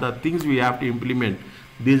 These are the things we have to implement.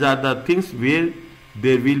 These are the things where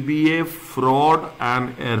there will be a fraud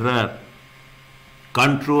and error.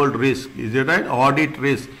 Controlled risk. Is it right? Audit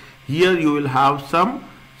risk. Here you will have some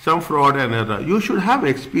fraud and error. You should have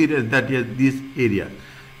experience that yes, this area.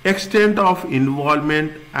 Extent of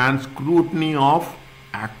involvement and scrutiny of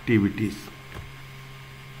activities.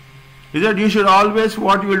 Is that you should always,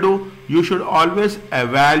 what you will do, you should always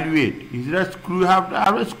evaluate. Is that you have to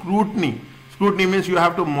have a scrutiny. Scrutiny means you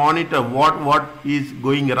have to monitor what is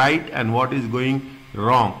going right and what is going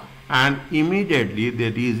wrong. And immediately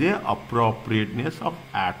there is a appropriateness of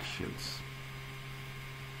actions.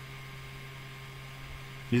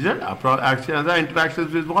 Is that actions are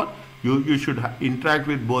interactions with what? You should interact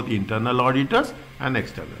with both internal auditors and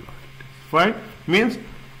external auditors. Fine? Means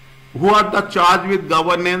who are the charged with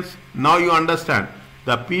governance? Now you understand.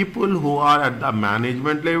 The people who are at the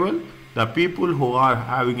management level, the people who are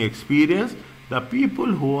having experience, the people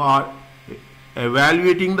who are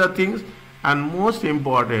evaluating the things, and most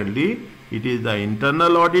importantly, it is the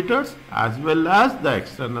internal auditors as well as the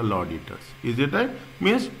external auditors. Is it right?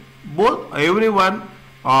 Means both, everyone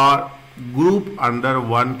are grouped under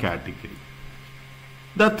one category.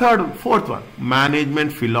 The fourth one,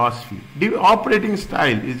 management philosophy. The operating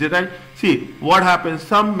style, is it right? See, what happens,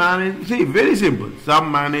 very simple.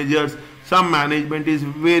 Some management is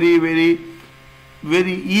very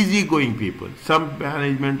easygoing people. Some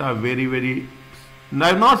management are very,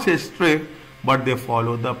 I will not say strict, but they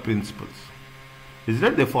follow the principles. Is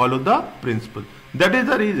that they follow the principles. That is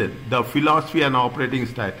the reason, the philosophy and operating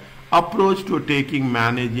style. Approach to taking,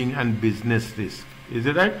 managing and business risk. Is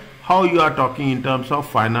it right? How you are talking in terms of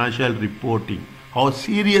financial reporting. How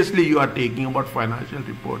seriously you are taking about financial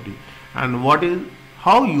reporting. And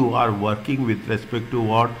how you are working with respect to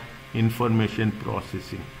what? Information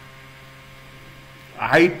processing.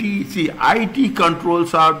 IT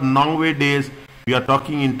controls are nowadays, we are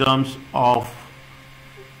talking in terms of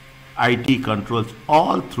IT controls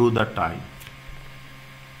all through the time.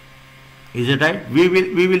 Is it right? We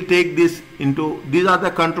will take this into, these are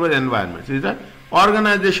the control environments. Is that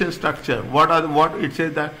organization structure? What it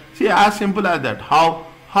says that, see, as simple as that, how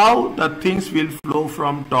the things will flow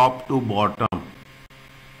from top to bottom.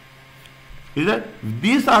 Is that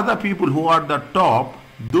these are the people who are the top,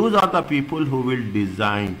 those are the people who will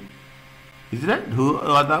design. Is that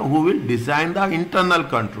who will design the internal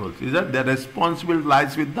controls? Is that the responsibility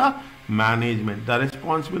lies with the management, the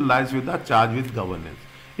responsibility lies with the charge with governance.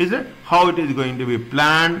 Is it how it is going to be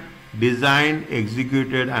planned, designed,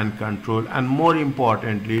 executed and controlled, and more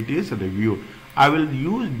importantly it is reviewed. I will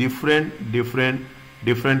use different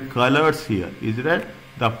colors here. Is it right?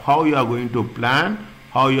 How you are going to plan,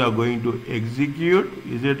 how you are going to execute,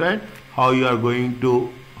 is it right? How you are going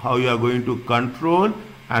to control,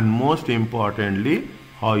 and most importantly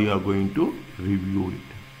how you are going to review it.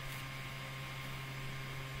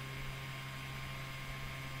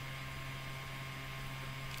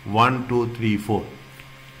 One, two, three, four.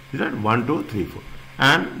 Is that 1, 2, 3, 4?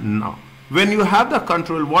 And now, when you have the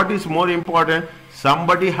control, what is more important?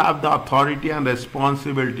 Somebody have the authority and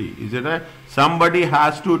responsibility. Is it right? Somebody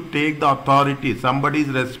has to take the authority. Somebody is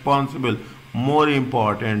responsible. More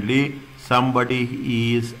importantly,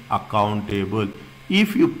 somebody is accountable.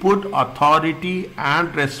 If you put authority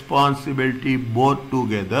and responsibility both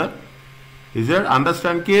together, is it?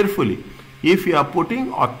 Understand carefully. If you are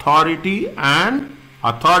putting authority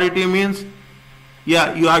means,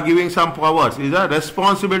 yeah, you are giving some powers. Is that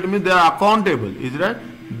responsibility means they are accountable? Is that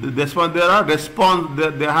they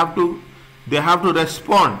have to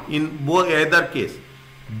respond in both either case.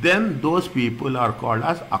 Then those people are called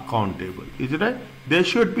as accountable. Is it right? There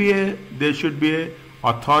should be a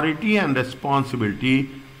authority and responsibility.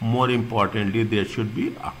 More importantly, there should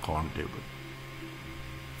be accountable.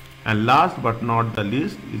 And last but not the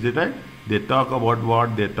least, is it right? They talk about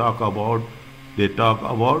what? They talk about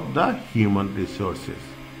the human resources.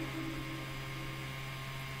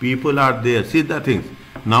 People are there. See the things.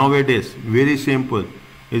 Nowadays, very simple.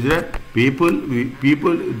 Is that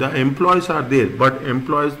the employees are there, but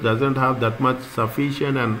employees doesn't have that much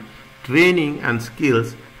sufficient and training and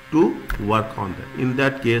skills to work on that. In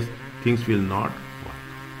that case, things will not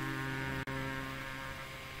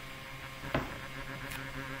work.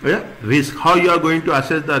 Yeah, risk. How you are going to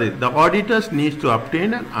assess the risk? The auditors needs to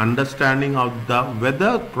obtain an understanding of the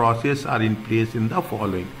whether process are in place in the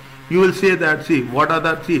following. You will say that, see, what are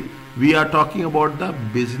the, see, we are talking about the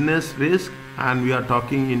business risk and we are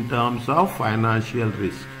talking in terms of financial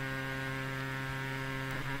risk.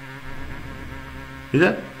 Is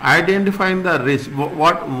it identifying the risk?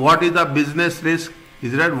 What is the business risk?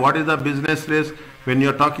 Is that what is the business risk? When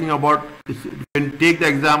you are talking about, take the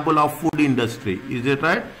example of food industry. Is it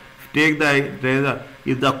right? Take the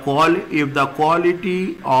if the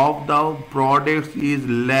quality of the products is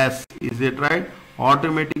less. Is it right?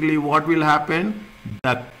 Automatically, what will happen?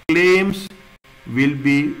 The claims will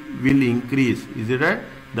increase. Is it right?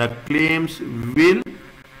 The claims will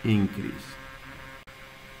increase.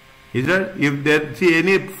 Is that if there, see,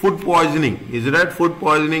 any food poisoning, is that food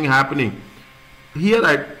poisoning happening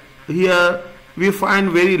here? Here we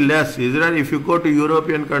find very less. Is that if you go to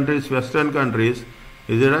European countries, Western countries,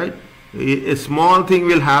 is it right? A small thing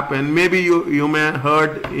will happen. Maybe you may have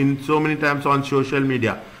heard in so many times on social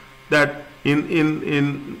media that in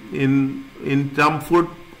some food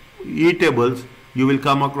eatables you will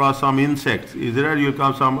come across some insects. Is it right? You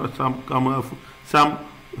come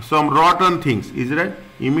some rotten things. Is it right?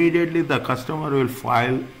 Immediately the customer will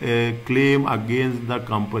file a claim against the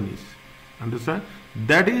companies. Understand?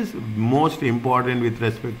 That is most important with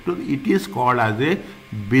respect to, it is called as a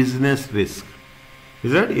business risk.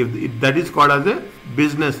 Is that? If that is called as a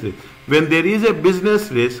business risk. When there is a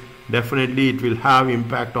business risk, definitely it will have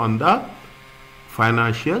impact on the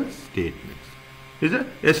financial statements. Is it?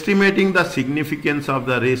 Estimating the significance of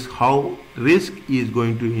the risk, how risk is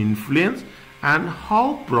going to influence and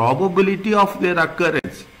how probability of their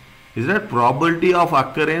occurrence. Is that? Probability of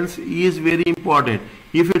occurrence is very important.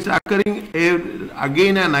 If it's occurring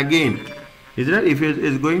again and again, is that? If it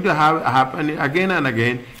is going to happen again and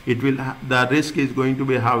again, it will the risk is going to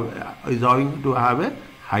have a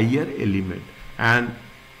higher element. And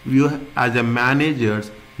you as a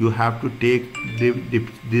managers, you have to take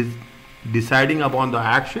this deciding upon the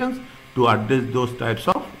actions to address those types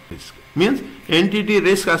of risk. Means entity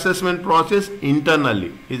risk assessment process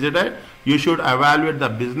internally. Is it right? You should evaluate the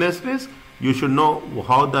business risk. You should know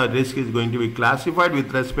how the risk is going to be classified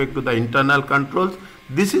with respect to the internal controls.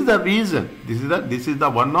 This is the reason. This is the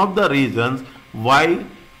one of the reasons why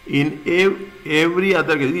in every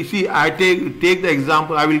other case. You see, I take the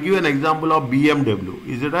example. I will give an example of BMW.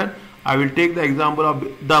 Is it right? I will take the example of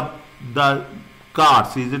the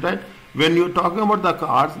cars. Is it right? When you are talking about the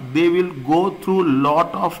cars, they will go through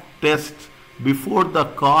lot of tests before the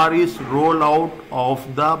car is rolled out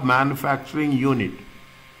of the manufacturing unit.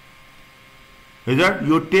 Is that?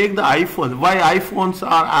 You take the iPhones. Why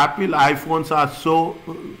Apple iPhones are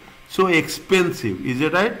so expensive? Is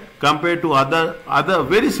it right? Compared to other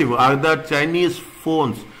very similar other Chinese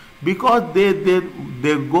phones, because they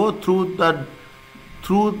go through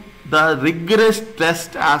the rigorous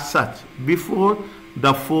test as such before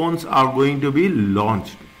the phones are going to be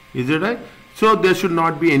launched. Is it right? So there should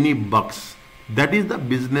not be any bugs. That is the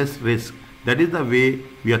business risk. That is the way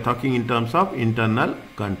we are talking in terms of internal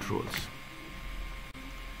controls.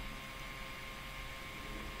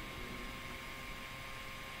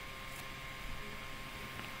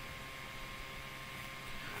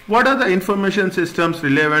 What are the information systems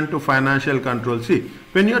relevant to financial control? See,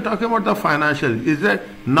 when you are talking about the financial, is that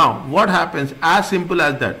now what happens? As simple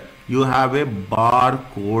as that. You have a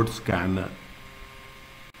barcode scanner.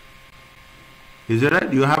 Is it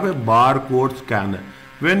right? You have a barcode scanner.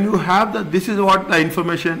 When you have this is what the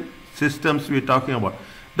information systems we are talking about.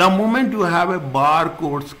 The moment you have a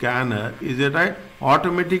barcode scanner, is it right?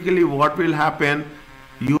 Automatically what will happen?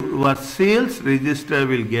 Your sales register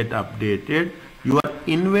will get updated. Your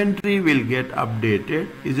inventory will get updated.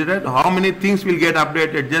 Is it right? How many things will get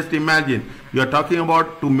updated? Just imagine. You are talking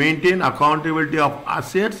about to maintain accountability of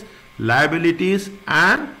assets, liabilities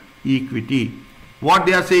and equity. What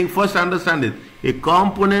they are saying, first understand it. A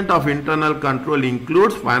component of internal control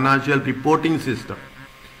includes financial reporting system.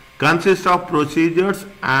 Consists of procedures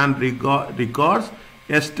and records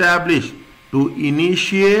established to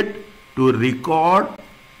initiate, to record,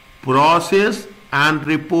 process and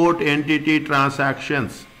report entity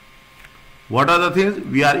transactions. What are the things?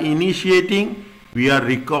 We are initiating, we are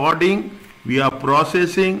recording, we are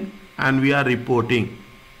processing and we are reporting.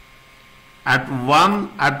 At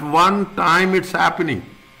one time it's happening.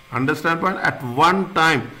 Understand point? At one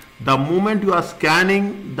time. The moment you are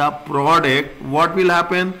scanning the product, what will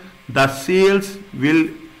happen? The sales will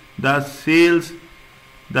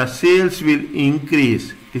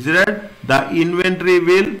increase. Is it right? The inventory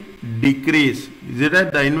will decrease. Is it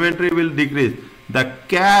right? The inventory will decrease. The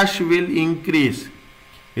cash will increase.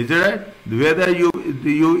 Is it right? Whether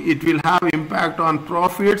it will have impact on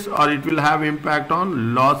profits or it will have impact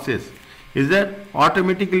on losses. Is that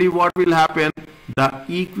automatically what will happen? The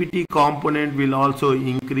equity component will also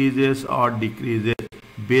increases or decreases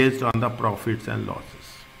based on the profits and losses.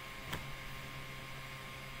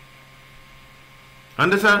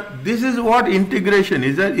 Understand? This is what integration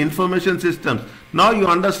is, that information systems. Now you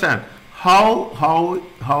understand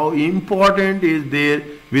how important is there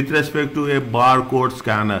with respect to a barcode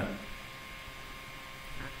scanner.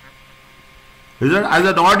 Is that, as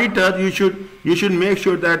an auditor, you should make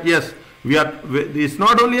sure that yes, it's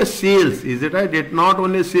not only a sales, is it right? It's not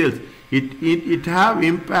only sales. It have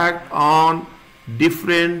impact on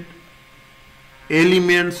different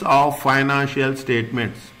elements of financial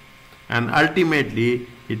statements, and ultimately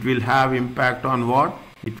it will have impact on what?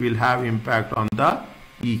 It will have impact on the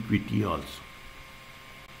equity also.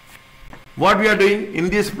 What we are doing in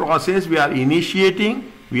this process, we are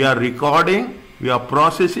initiating, we are recording, we are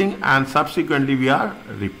processing, and subsequently we are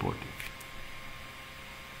reporting.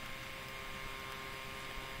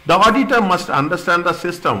 The auditor must understand the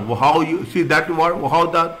system, how you see that, how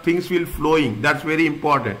the things will flowing. That's very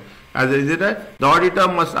important. As is it right? The auditor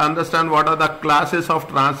must understand what are the classes of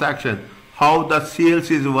transactions, how the sales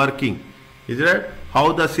is working. Is it right?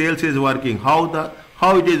 How the sales is working,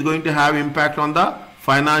 how it is going to have impact on the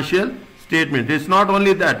financial statement. It's not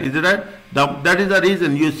only that, is it right? That is the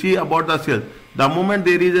reason you see about the sales. The moment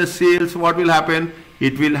there is a sales, what will happen?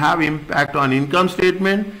 It will have impact on income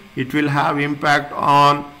statement. It will have impact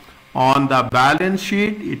on the balance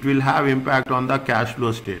sheet. It will have impact on the cash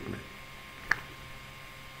flow statement.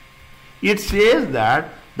 It says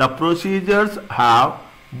that the procedures have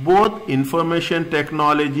both information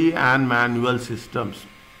technology and manual systems.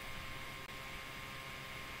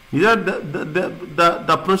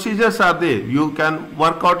 The procedures are there. You can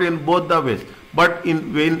work out in both the ways. But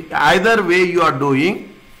in either way you are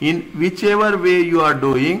doing, in whichever way you are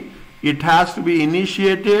doing, it has to be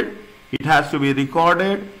initiated, it has to be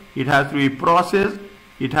recorded, it has to be processed,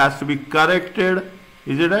 it has to be corrected.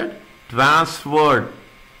 Is it right? Transferred.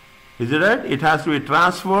 Is it right? It has to be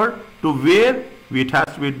transferred to where? It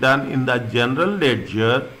has to be done in the general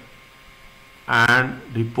ledger and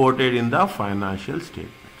reported in the financial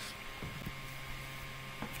statements.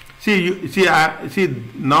 You start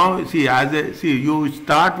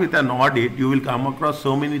with an audit, you will come across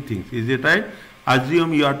so many things. Is it right?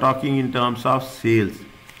 Assume you are talking in terms of sales.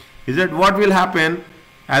 Is it what will happen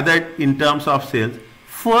in terms of sales?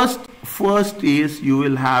 First is you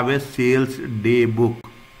will have a sales day book.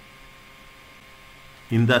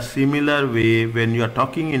 In the similar way, when you are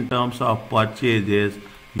talking in terms of purchases,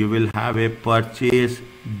 you will have a purchase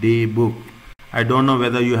day book. I don't know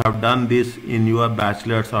whether you have done this in your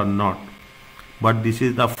bachelor's or not, but this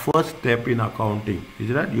is the first step in accounting. Is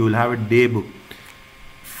it right? You will have a day book.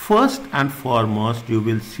 First and foremost, you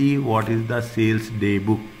will see what is the sales day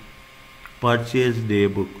book, purchase day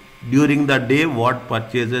book. During the day, what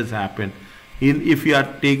purchases happen. If you are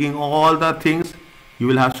taking all the things, you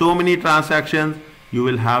will have so many transactions, you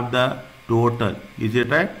will have the total. Is it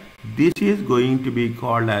right? This is going to be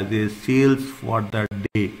called as a sales for the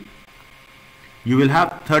day. You will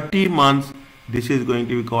have 30 months. This is going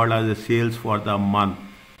to be called as a sales for the month.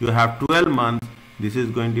 You have 12 months. This is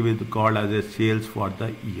going to be called as a sales for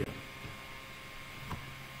the year.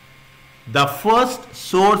 The first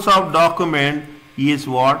source of document is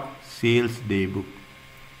what? Sales day book.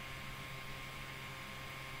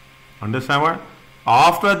 Understand what?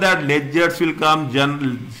 After that, ledgers will come,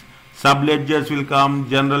 sub ledgers will come,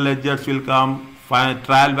 general ledgers will come,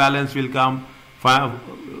 trial balance will come,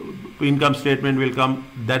 income statement will come.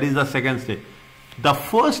 That is the second step. The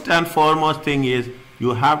first and foremost thing is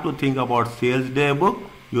you have to think about sales day book.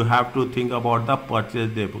 You have to think about the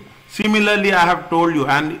purchase day book. Similarly, I have told you,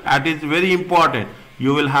 and it is very important,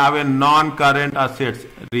 you will have a non-current assets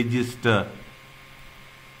register.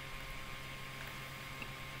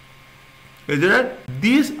 Is it right?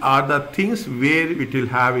 These are the things where it will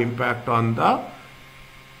have impact on the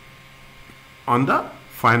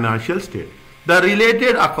financial statement. The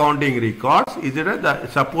related accounting records, is it right? The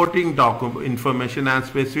supporting document information and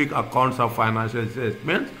specific accounts of financial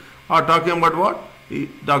statements are talking about what?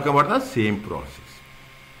 Talking about the same process.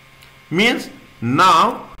 Means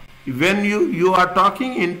now when you are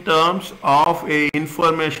talking in terms of a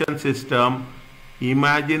information system,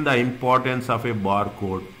 imagine the importance of a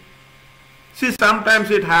barcode. See,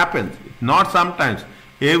 sometimes it happens, not sometimes.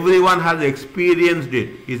 Everyone has experienced it.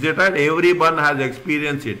 Is it right? Everyone has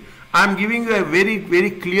experienced it. I'm giving you a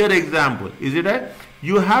very clear example. Is it right?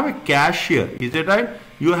 You have a cashier. Is it right?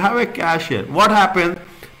 You have a cashier. What happens?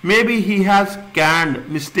 Maybe he has scanned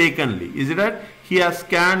mistakenly. Is it right? He has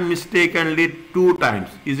scanned mistakenly 2 times.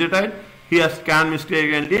 Is it right? He has scanned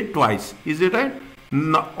mistakenly twice. Is it right?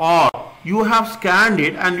 No, or you have scanned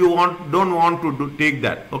it and you don't want to take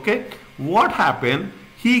that. Okay? What happened?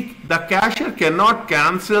 The cashier cannot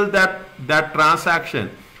cancel that transaction.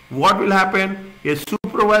 What will happen? A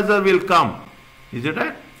supervisor will come. Is it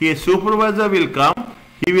right? A supervisor will come.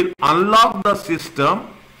 He will unlock the system.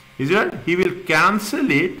 Is it right? He will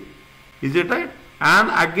cancel it. Is it right?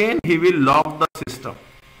 And again he will lock the system.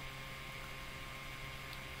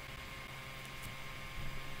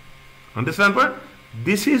 Understand what?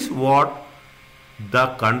 This is what the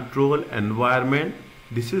control environment,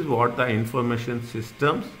 this is what the information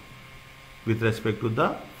systems with respect to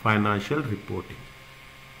the financial reporting.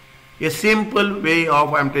 A simple way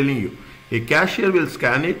of, I am telling you, a cashier will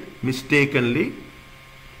scan it mistakenly.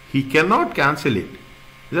 He cannot cancel it.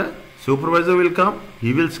 The supervisor will come,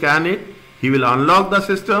 he will scan it, he will unlock the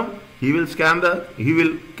system, he will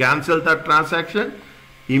cancel the transaction,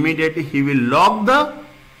 immediately he will lock the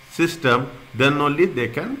system, then only they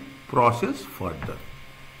can process further.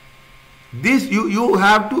 This you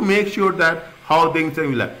have to make sure that how things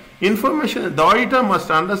will like. Information, the auditor must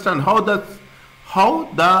understand how the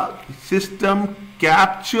system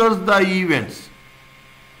captures the events.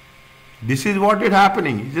 This is what is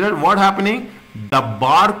happening. Is it what happening? The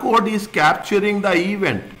barcode is capturing the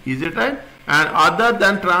event. Is it right? And other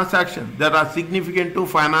than transactions that are significant to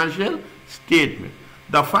financial statement.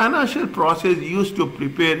 The financial process used to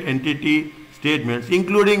prepare entity statements,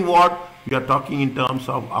 including what we are talking in terms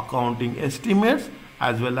of accounting estimates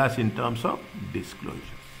as well as in terms of disclosures.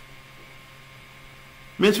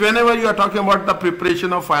 Means whenever you are talking about the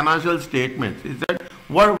preparation of financial statements, is that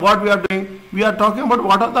what we are doing? We are talking about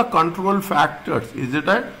what are the control factors. Is it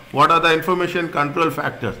right? What are the information control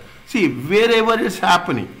factors? See, wherever it's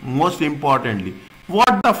happening, most importantly,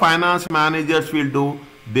 what the finance managers will do,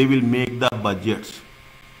 they will make the budgets.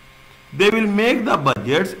 They will make the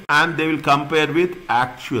budgets and they will compare with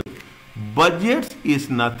actual. Budgets is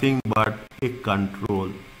nothing but a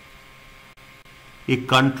control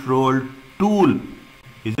tool.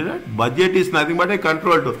 Is it right? Budget is nothing but a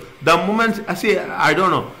control tool. The moment, see, I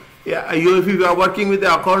don't know, if you are working with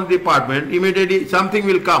the account department, immediately something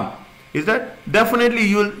will come. Is that? Definitely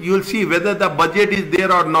you will see whether the budget is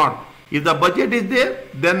there or not. If the budget is there,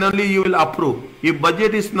 then only you will approve. If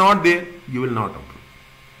budget is not there, you will not approve.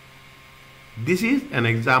 This is an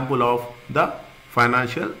example of the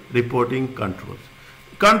financial reporting controls.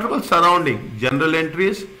 Controls surrounding general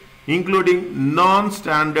entries, including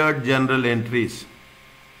non-standard general entries,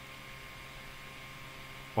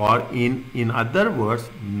 or in other words,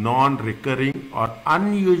 non-recurring or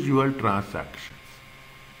unusual transactions.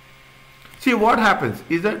 See, what happens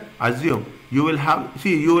is that, assume you will have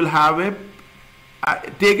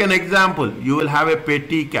take an example, you will have a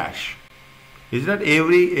petty cash. Is that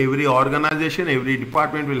every organization, every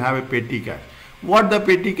department will have a petty cash. What the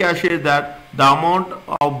petty cash is, that the amount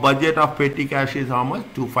of budget of petty cash is how much?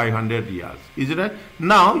 To 500 riyals. Is it right?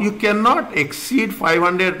 Now you cannot exceed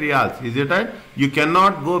 500 riyals. Is it right? You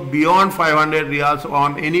cannot go beyond 500 riyals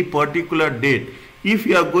on any particular date. If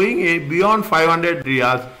you are going beyond 500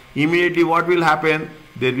 riyals, immediately what will happen?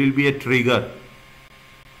 There will be a trigger.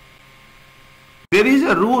 There is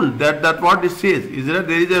a rule that what it says. Is it right?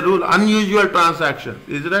 There is a rule, unusual transaction.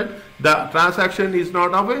 Is it right? The transaction is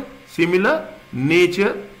not of a similar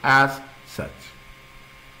nature as such.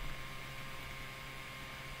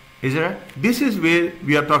 Is it right? This is where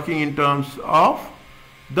we are talking in terms of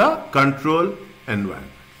the control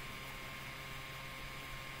environment.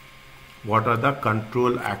 What are the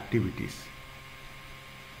control activities?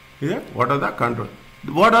 Is it? What are the control?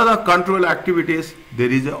 What are the control activities? There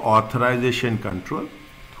is an authorization control.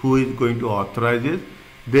 Who is going to authorize it?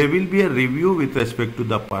 There will be a review with respect to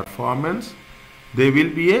the performance. There will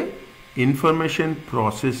be a information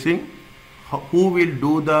processing. Who will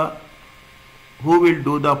do the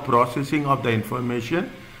processing of the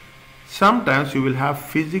information? Sometimes you will have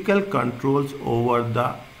physical controls over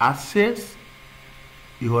the assets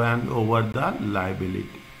and over the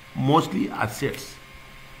liability. Mostly assets.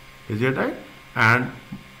 Is it right? And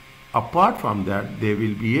apart from that, there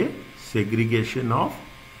will be a segregation of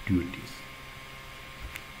duties.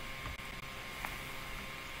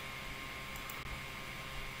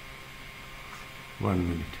 One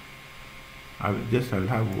minute. I will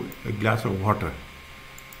have a glass of water.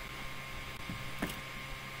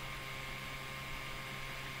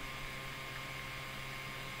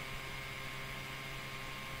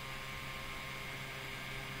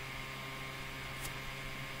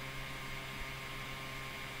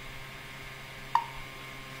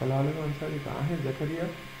 Salalem Ansari kahan hai Zakaria?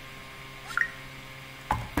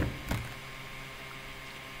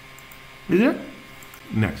 Is it?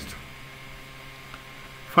 Next.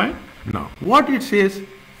 Fine. Now, what it says,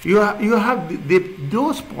 you have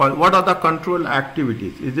what are the control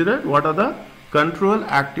activities? Is it right? What are the control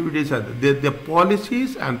activities? Are the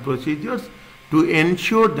policies and procedures to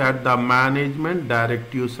ensure that the management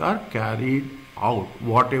directives are carried out,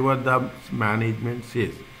 whatever the management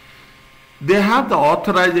says. They have the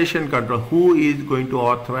authorization control. Who is going to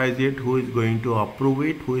authorize it? Who is going to approve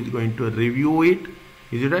it? Who is going to review it?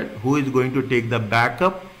 Is it right? Who is going to take the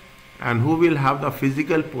backup? And who will have the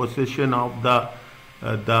physical possession of the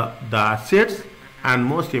assets? And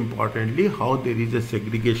most importantly, how there is a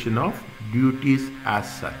segregation of duties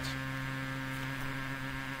as such.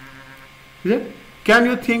 Is it? Can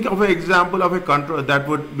you think of an example of a control that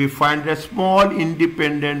would be find a small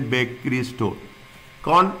independent bakery store?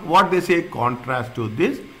 What they say contrast to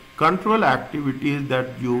this control activities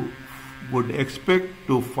that you would expect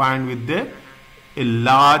to find with a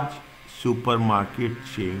large supermarket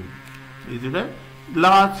chain. Is it a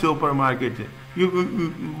large supermarket chain?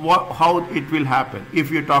 How it will happen if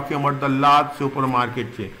you're talking about the large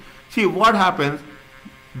supermarket chain? See what happens.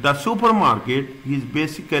 The supermarket is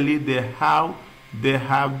basically they have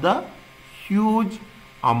the huge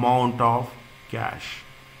amount of cash.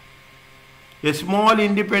 A small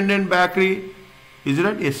independent bakery, is it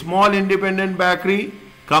right? A small independent bakery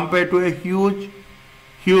compared to a huge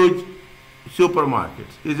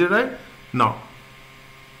supermarkets. Is it right? Now,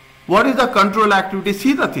 what is the control activity?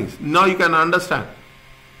 See the things. Now you can understand.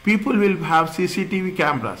 People will have CCTV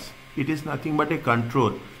cameras. It is nothing but a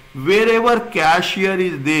control. Wherever cashier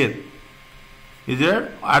is there, is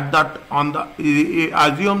it at that on the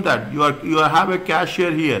assume that you have a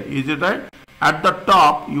cashier here, is it right? At the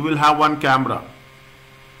top you will have one camera.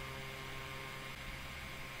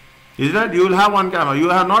 Is that you will have one camera? You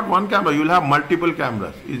have not one camera, you will have multiple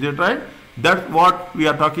cameras. Is it right? That's what we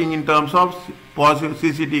are talking in terms of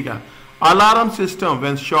CCTV camera. Alarm system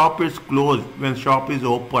when shop is closed, when shop is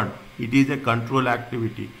open, it is a control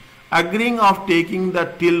activity. Agreeing of taking the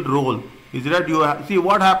till roll, is it right? You see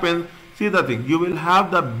what happens. See the thing. You will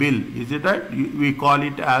have the bill. Is it right? We call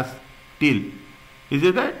it as till. Is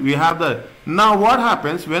it right? We have the. Now what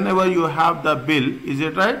happens whenever you have the bill? Is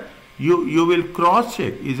it right? You will cross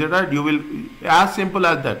check. Is it right? You will, as simple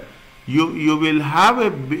as that. You will have a.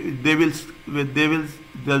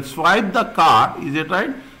 They'll swipe the card. Is it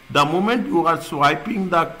right? The moment you are swiping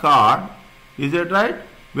the card, is it right?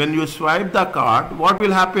 When you swipe the card, what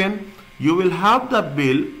will happen? You will have the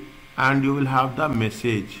bill and you will have the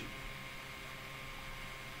message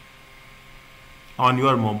on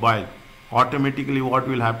your mobile. Automatically what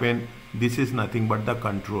will happen? This is nothing but the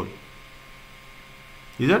control.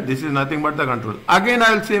 Is it? This is nothing but the control. Again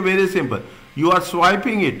I will say very simple. You are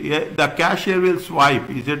swiping it. The cashier will swipe.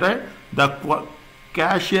 Is it right? The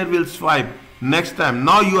cashier will swipe. Next time.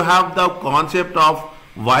 Now you have the concept of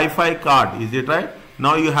Wi-Fi card. Is it right?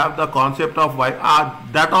 Now you have the concept of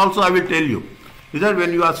that also I will tell you. Is that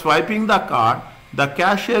when you are swiping the card, the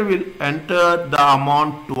cashier will enter the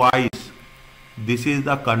amount twice. This is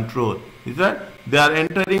the control. Is that they are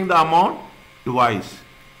entering the amount twice.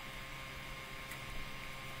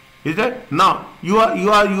 Is that now you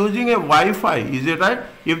are using a Wi-Fi? Is it right?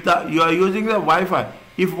 If you are using the Wi-Fi,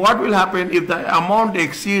 if what will happen if the amount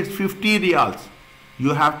exceeds 50 reals, you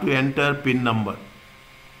have to enter PIN number.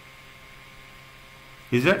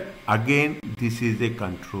 Is it? Again, this is a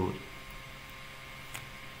control.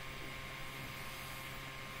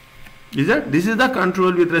 Is that? This is the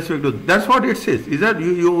control with respect to. That's what it says. Is that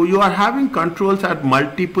you are having controls at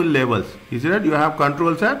multiple levels. Is that? You have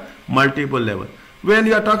controls at multiple levels. When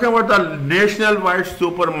you are talking about the nationwide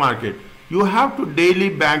supermarket, you have to daily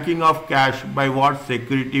banking of cash by what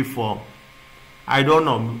security firm? I don't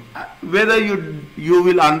know whether you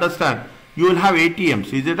will understand. You will have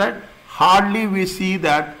ATMs. Is it right? Hardly we see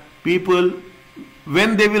that people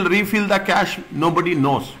when they will refill the cash, nobody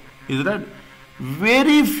knows. Is that?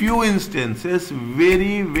 Very few instances,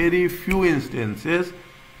 very few instances,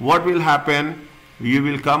 what will happen? You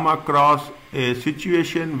will come across a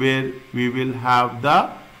situation where we will have the,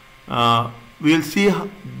 we will see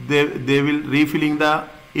they will refilling the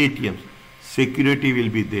ATMs. Security will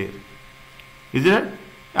be there. Is it?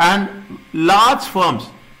 And large firms,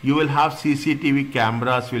 you will have CCTV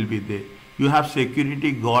cameras will be there. You have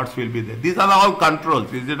security guards will be there. These are all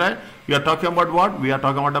controls. Is it right? We are talking about what? We are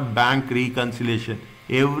talking about a bank reconciliation.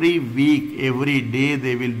 Every week, every day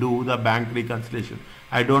they will do the bank reconciliation.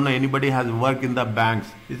 I don't know anybody has worked in the banks.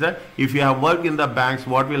 Is that? If you have worked in the banks,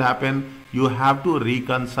 what will happen? You have to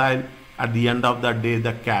reconcile at the end of the day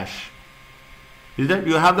the cash. Is that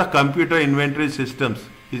you have the computer inventory systems,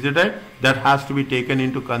 is it right? That has to be taken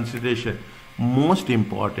into consideration. Most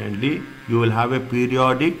importantly, you will have a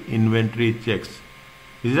periodic inventory checks.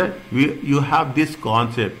 Is that you have this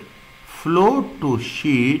concept, flow to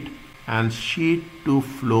sheet and sheet to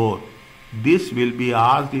floor. This will be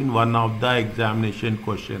asked in one of the examination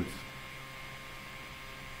questions.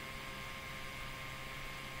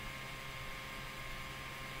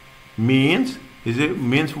 Means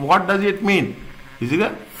what does it mean? Is it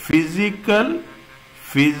a physical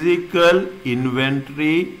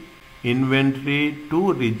inventory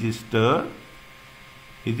to register?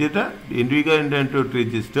 Is it a individual inventory to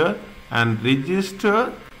register and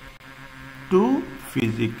register to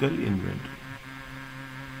physical inventory?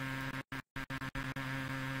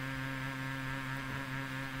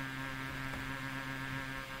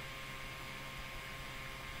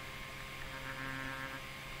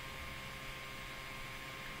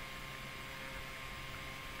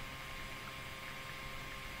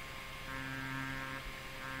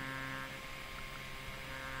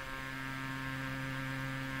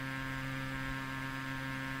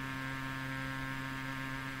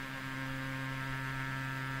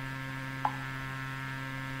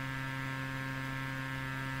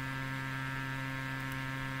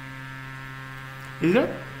 Is it?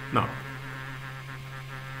 No.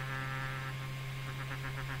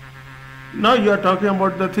 Now you are talking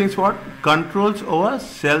about the things what? Controls over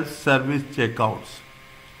self-service checkouts.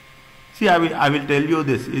 See, I will tell you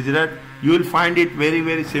this. Is that you will find it very,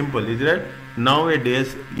 very simple. Is that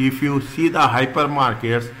nowadays, if you see the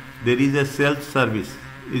hypermarkets, there is a self-service.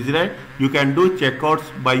 Is that you can do checkouts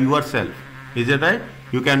by yourself. Is it right?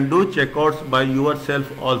 You can do checkouts by yourself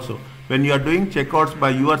also. When you are doing checkouts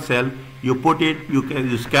by yourself, you put it,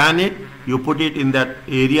 you scan it, you put it in that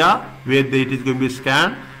area where it is going to be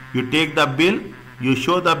scanned. You take the bill, you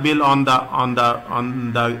show the bill on the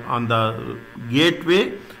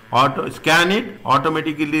gateway, scan it,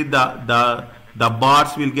 automatically the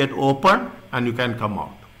bars will get opened and you can come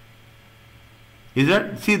out. Is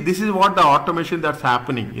it? See, this is what the automation that's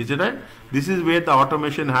happening. Is it right? This is where the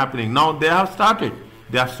automation happening. Now they have started.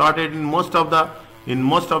 They have started in most of the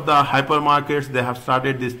hypermarkets. They have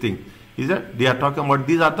started this thing. Is that they are talking about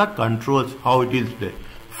these are the controls, how it is today.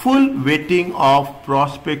 Full vetting of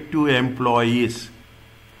prospective employees.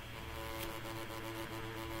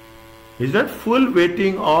 Is that full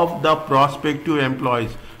vetting of the prospective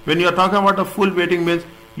employees? When you are talking about a full vetting means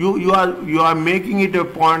you are making it a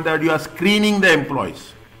point that you are screening the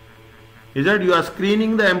employees. Is that you are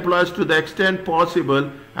screening the employees to the extent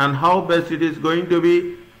possible and how best it is going to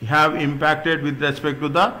be have impacted with respect to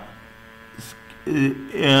the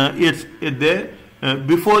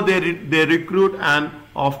before they recruit and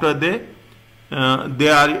after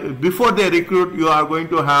before they recruit, you are going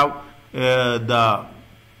to have the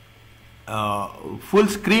full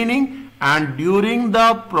screening, and during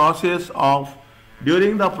the process of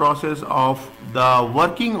the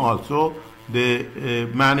working also, the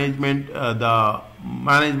management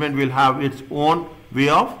will have its own way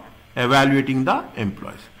of evaluating the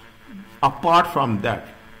employees. Apart from that,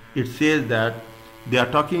 it says that they are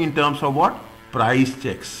talking in terms of what? Price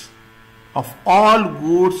checks of all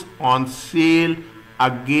goods on sale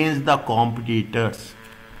against the competitors.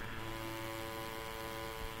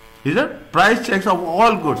 Is it? Price checks of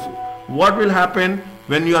all goods. What will happen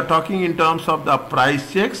when you are talking in terms of the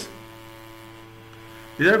price checks?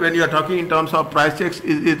 Is it? When you are talking in terms of price checks,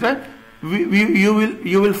 is that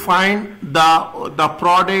you will find the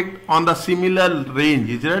product on the similar range.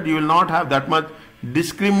 Is it? You will not have that much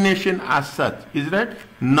discrimination as such. Is that?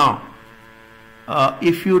 Now,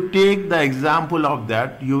 if you take the example of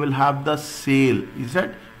that, you will have the sale. Is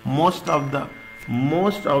that most of the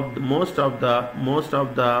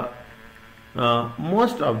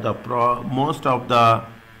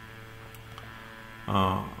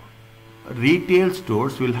retail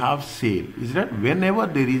stores will have sale. Is that whenever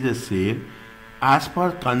there is a sale, as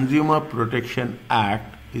per Consumer Protection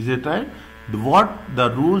Act, is it right? What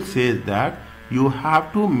the rule says that you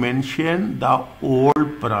have to mention the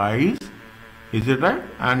old price, is it right?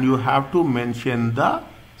 And you have to mention the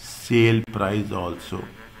sale price also.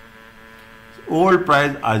 Old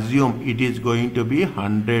price, assume it is going to be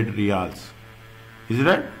 100 riyals. Is it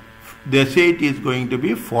right? They say it is going to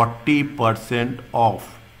be 40%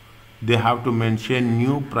 off. They have to mention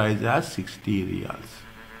new price as 60 riyals.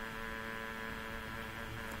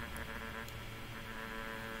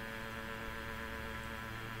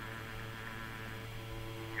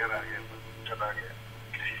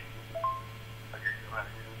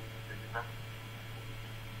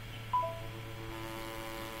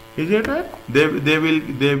 Is it right? They will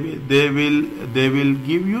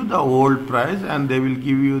give you the old price and they will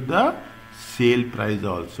give you the sale price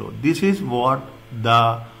also. This is what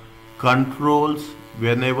the controls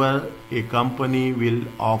whenever a company will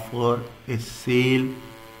offer a sale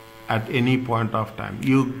at any point of time.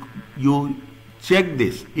 You check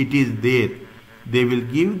this, it is there. They will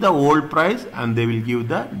give the old price and they will give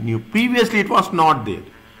the new. Previously it was not there.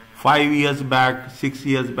 5 years back, 6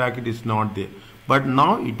 years back it is not there. But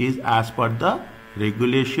now it is as per the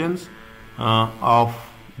regulations of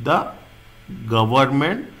the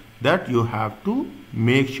government that you have to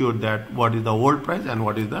make sure that what is the old price and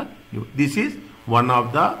what is the new. This is one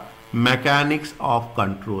of the mechanics of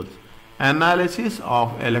controls. Analysis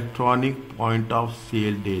of electronic point of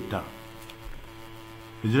sale data.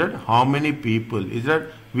 Is that how many people? Is that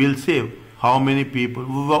we'll say how many people?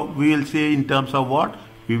 We will say in terms of what?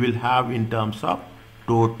 We will have in terms of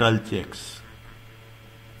total checks.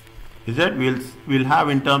 Is that we'll have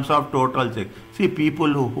in terms of total checks. See,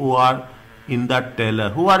 people who are in the teller,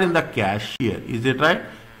 who are in the cashier, is it right?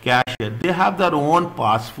 Cashier, they have their own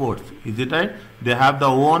passwords, is it right? They have their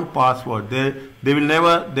own password. They will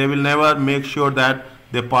never make sure that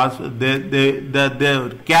they pass their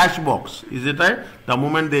cash box, is it right? The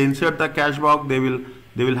moment they insert the cash box, they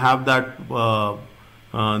will have that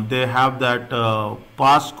they have that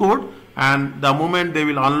passcode, and the moment they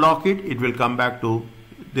will unlock it, it will come back to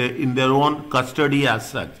in their own custody as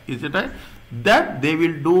such, is it right? That they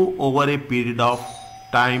will do over a period of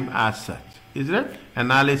time as such, is it?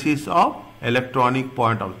 Analysis of electronic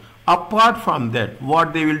point of. Apart from that,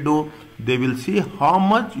 what they will do, they will see how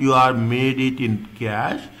much you are made it in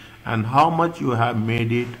cash and how much you have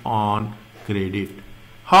made it on credit.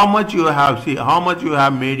 How much you have, see how much you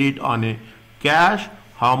have made it on a cash,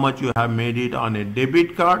 how much you have made it on a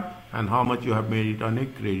debit card, and how much you have made it on a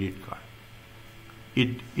credit card.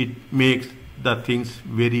 It makes the things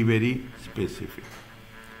very, very specific.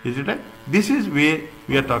 Is it right? This is where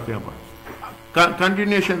we are talking about.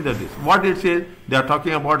 Continuation of this. What it says, they are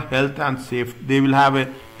talking about health and safety. They will have a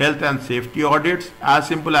health and safety audits, as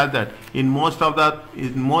simple as that. In most of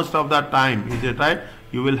the time, is it right?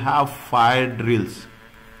 You will have fire drills.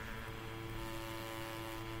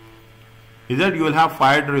 Is that you will have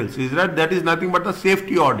fire drills? Is that that is nothing but the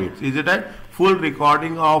safety audits? Is it right? Full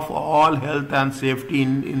recording of all health and safety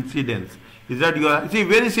incidents. Is that you are, see,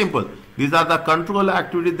 very simple. These are the control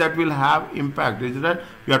activities that will have impact. Is that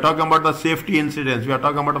we are talking about the safety incidents. We are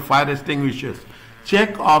talking about the fire extinguishers.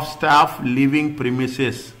 Check of staff leaving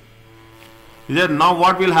premises. Is that now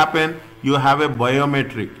what will happen? You have a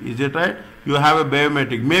biometric. Is it right? You have a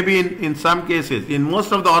biometric. Maybe in some cases, in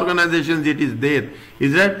most of the organizations it is there.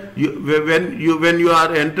 Is that when you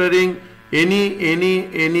are entering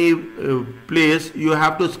any place, you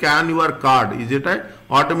have to scan your card. Is it right?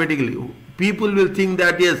 Automatically. People will think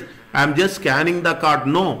that yes, I am just scanning the card.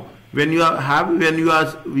 No. When you are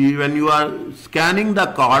scanning the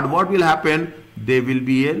card, what will happen? There will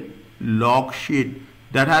be a log sheet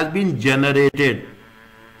that has been generated.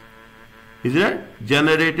 Is it?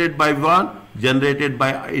 Generated by what? Generated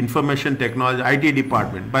by information technology, IT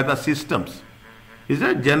department, by the systems. Is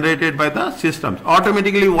it? Generated by the systems.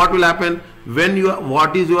 Automatically what will happen? When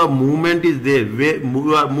what is your movement is there,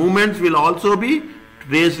 your movements will also be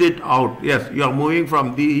traced it out. Yes, you are moving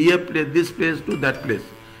from this place to that place.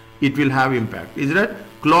 It will have impact. Is it?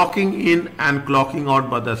 Clocking in and clocking out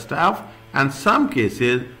by the staff, and some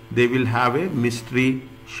cases they will have a mystery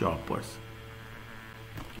shoppers.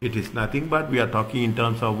 It is nothing but we are talking in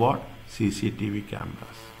terms of what? CCTV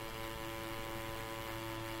cameras.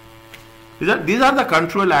 Is that these are the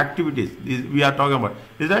control activities we are talking about.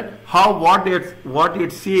 Is that how what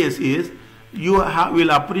it says is you will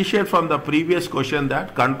appreciate from the previous question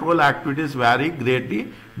that control activities vary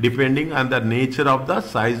greatly depending on the nature of the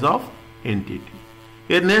size of entity.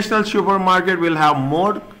 A national supermarket will have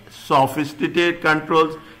more sophisticated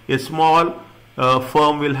controls. A small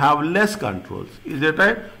firm will have less controls. Is that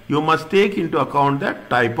right? You must take into account that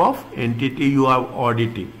type of entity you are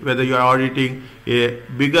auditing, whether you are auditing a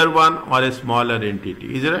bigger one or a smaller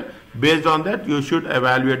entity. Is it right? Based on that, you should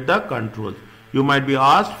evaluate the controls. You might be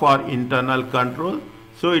asked for internal control,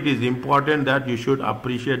 so it is important that you should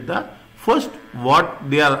appreciate the first what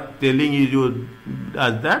they are telling you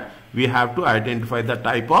as that we have to identify the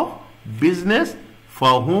type of business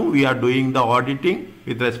for whom we are doing the auditing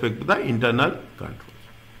with respect to the internal controls.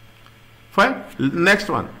 Fine. Next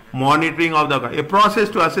one, monitoring of a process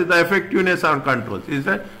to assess the effectiveness of controls. Is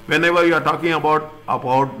that whenever you are talking about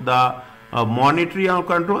the monitoring of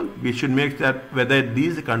control, we should make that whether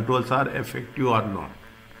these controls are effective or not.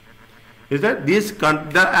 Is that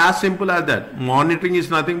they're as simple as that. Monitoring is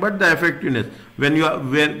nothing but the effectiveness.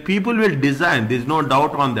 When people will design, there is no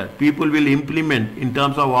doubt on that. People will implement in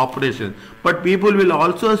terms of operations, but people will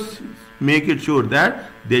also make it sure that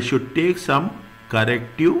they should take some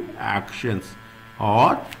corrective actions,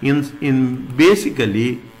 or in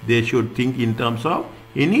basically they should think in terms of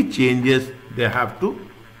any changes they have to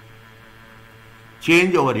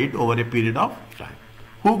change over it over a period of time.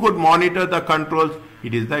 Who could monitor the controls?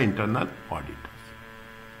 It is the internal auditors.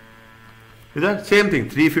 Is that same thing?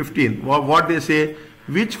 315. What they say?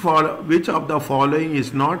 Which of the following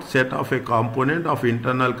is not set of a component of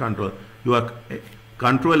internal control? Your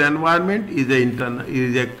control environment is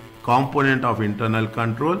a component of internal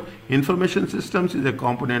control. Information systems is a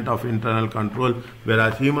component of internal control,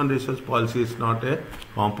 whereas human resource policy is not a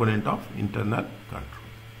component of internal control.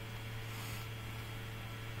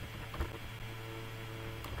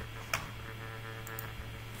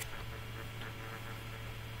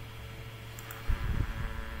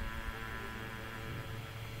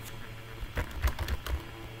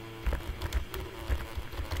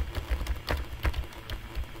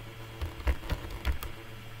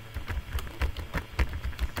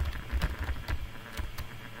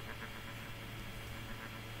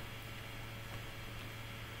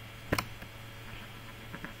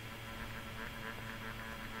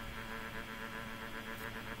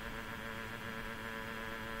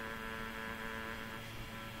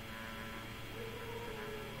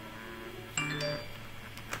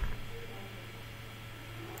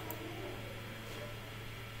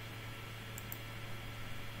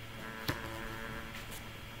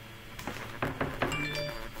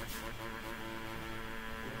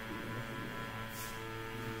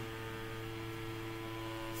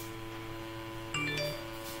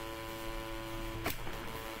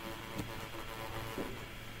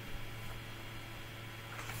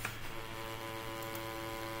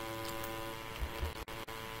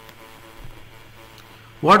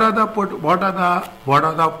 What are the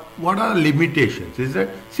limitations? Is that,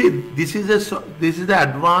 see, this is the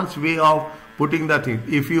advanced way of putting the thing.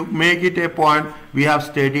 If you make it a point, we have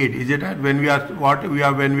studied. Is it right? When we are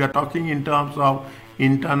talking in terms of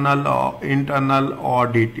internal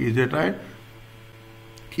audit, is it right?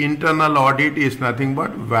 Internal audit is nothing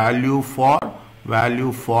but value for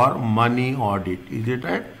money audit. Is it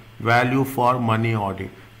right? Value for money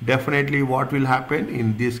audit. Definitely, what will happen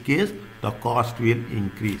in this case? The cost will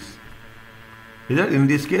increase. Is that in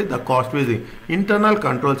this case the cost will increase. Internal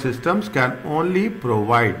control systems can only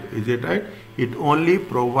provide, is it right? It only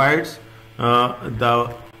provides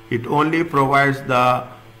the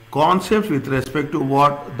concepts with respect to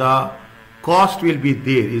what the cost will be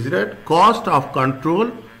there. Is it right? Cost of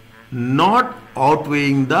control not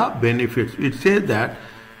outweighing the benefits. It says that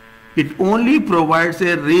it only provides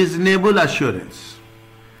a reasonable assurance.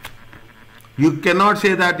 You cannot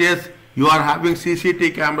say that yes, you are having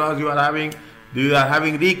CCTV cameras, you are having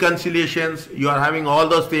reconciliations, you are having all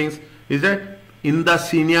those things. Is that in the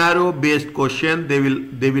scenario based question they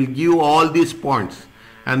will give all these points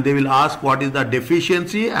and they will ask what is the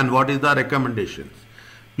deficiency and what is the recommendations.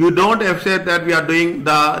 You don't have said that we are doing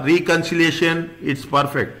the reconciliation, it's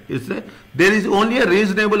perfect. There is only a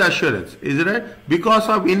reasonable assurance, is it right? Because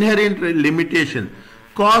of inherent limitation.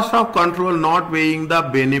 Cost of control not weighing the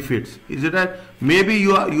benefits. Is it right? Maybe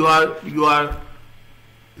you are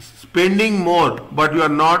spending more, but you are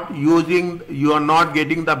not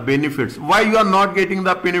getting the benefits. Why you are not getting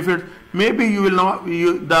the benefits? Maybe you will not.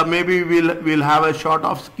 Maybe we'll have a short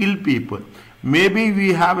of skilled people. Maybe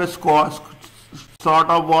we have a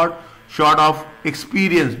short of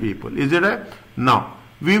experienced people. Is it right? Now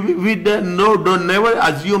we don't never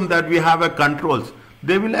assume that we have a controls.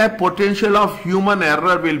 There will a potential of human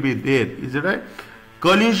error will be there. Is it right?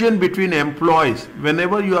 Collision between employees.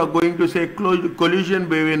 Whenever you are going to say collision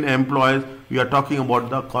between employees, we are talking about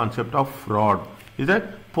the concept of fraud. Is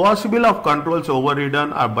that possible of controls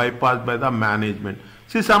overridden or bypassed by the management?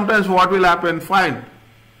 See, sometimes what will happen? Fine.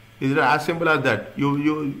 Is it as simple as that?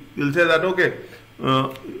 You'll say that okay,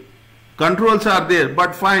 controls are there,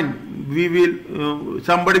 but fine. We will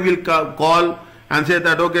somebody will call and say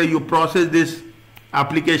that okay, you process this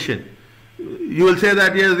application. You will say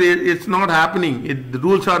that yes, it's not happening. The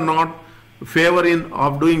rules are not favoring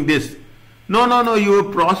of doing this. No. You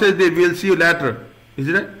process it. We'll see you later. Is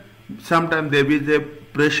it? Sometimes there is a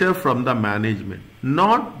pressure from the management.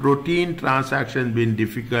 Not routine transactions being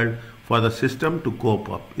difficult for the system to cope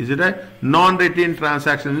up. Is it right? Non-routine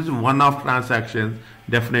transactions is one-off transactions.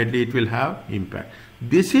 Definitely, it will have impact.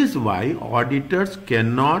 This is why auditors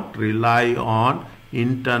cannot rely on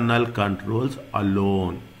internal controls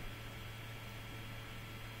alone.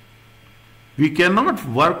 We cannot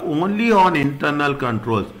work only on internal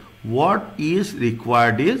controls. What is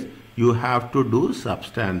required is you have to do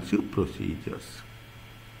substantive procedures.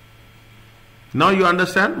 Now you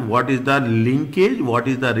understand what is the linkage, what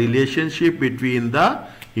is the relationship between the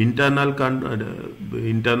internal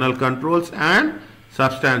controls and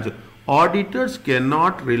substantive. Auditors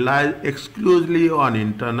cannot rely exclusively on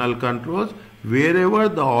internal controls. Wherever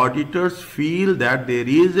the auditors feel that there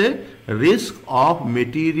is a risk of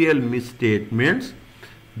material misstatements,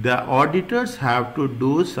 the auditors have to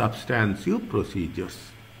do substantive procedures.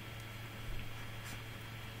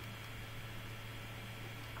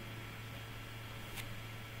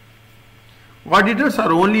 Auditors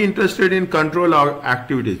are only interested in control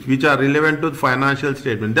activities which are relevant to the financial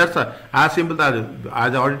statement. That's as simple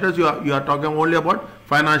as auditors you are talking only about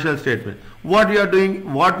financial statement. What we are doing,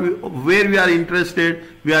 where we are interested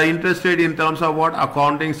in terms of what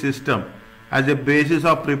accounting system as a basis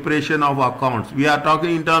of preparation of accounts. We are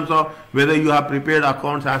talking in terms of whether you have prepared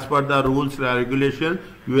accounts as per the rules, regulations.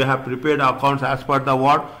 You have prepared accounts as per the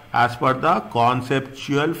what? As per the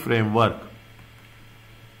conceptual framework.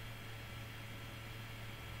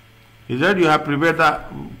 Is that you have prepared the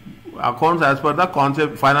accounts as per the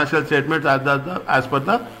financial statements as per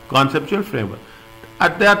the conceptual framework.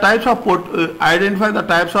 There are types of identify the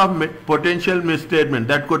types of potential misstatement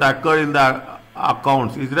that could occur in the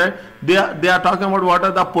accounts. Is right? They are talking about what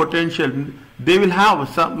are the potential. They will have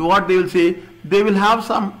some. What they will say? They will have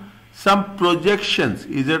some projections.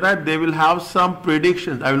 Is it right? They will have some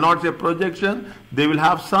predictions. I will not say projections. They will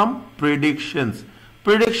have some predictions.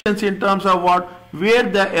 Predictions in terms of what? Where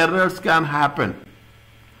the errors can happen.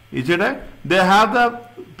 Is it right? They have the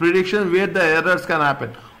prediction where the errors can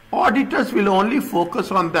happen. Auditors will only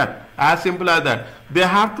focus on that. As simple as that. They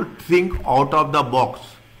have to think out of the box.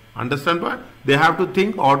 Understand what? They have to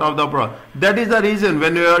think out of the box. That is the reason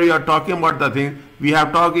whenever you are talking about the thing, we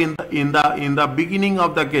have talked in the beginning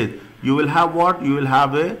of the case. You will have what? You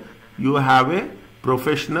have a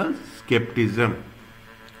professional skepticism.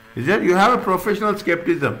 Is that you have a professional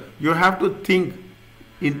skepticism? You have to think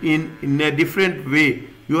in a different way.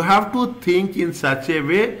 You have to think in such a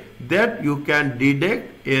way that you can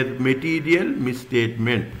detect a material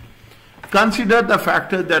misstatement. Consider the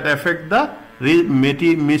factors that affect the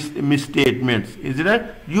misstatements. Is it right?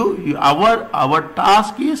 Our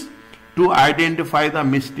task is to identify the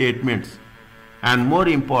misstatements and more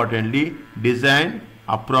importantly design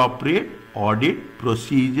appropriate audit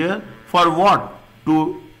procedure for what?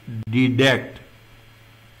 To detect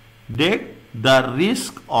the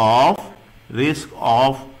risk of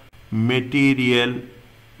material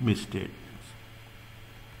misstatements.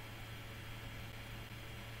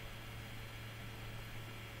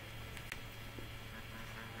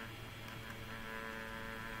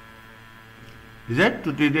 Is that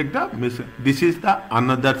to detect the this is the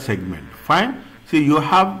another segment. Fine. See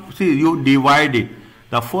you divide it.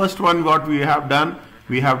 The first one what we have done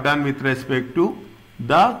with respect to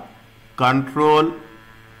the control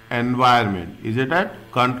environment. Is it right?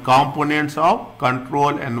 Components of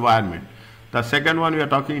control environment. The second one we are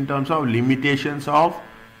talking in terms of limitations of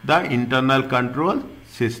the internal control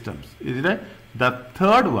systems. Is it right? The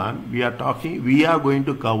third one we are going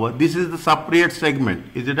to cover. This is the separate segment.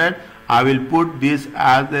 Is it right? I will put this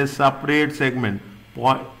as a separate segment,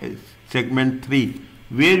 segment 3,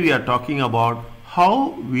 where we are talking about how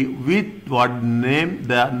with what name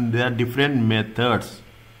there are different methods.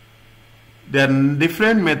 There are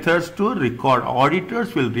different methods to record.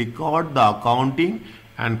 Auditors will record the accounting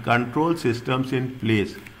and control systems in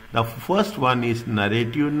place. The first one is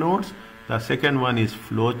narrative notes. The second one is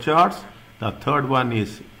flowcharts. The third one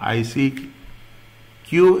is ACCA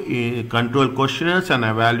control questionnaires and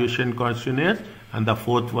evaluation questionnaires. And the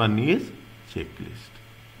fourth one is checklist.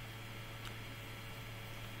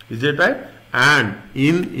 Is it right? And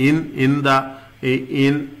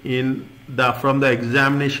from the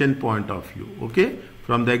examination point of view, okay,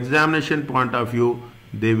 from the examination point of view,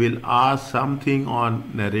 they will ask something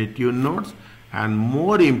on narrative notes, and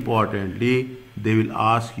more importantly, they will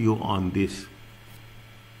ask you on this.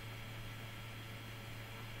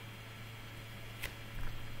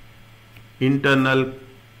 Internal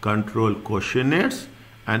control questionnaires.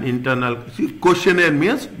 And questionnaire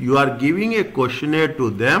means you are giving a questionnaire to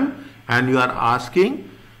them and you are asking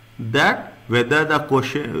that whether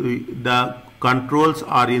the controls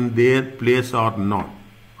are in their place or not.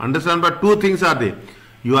 Understand? But two things are there.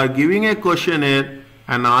 You are giving a questionnaire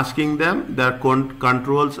and asking them that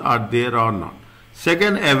controls are there or not.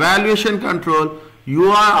 Second, evaluation control, you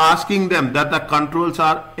are asking them that the controls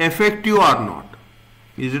are effective or not.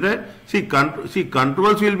 Is it right? See,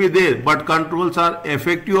 controls will be there, but controls are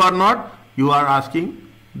effective or not, you are asking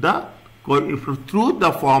through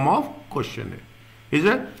the form of questionnaire. Is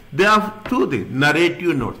it? There are two things.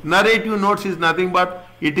 Narrative notes. Narrative notes is nothing but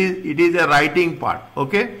it is a writing part.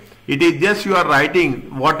 Okay. It is just you are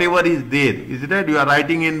writing whatever is there. Is it right? You are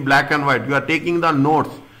writing in black and white. You are taking the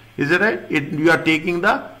notes. Is it right? You are taking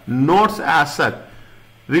the notes as such.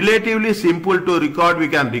 Relatively simple to record. We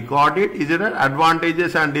can record it. Is it right?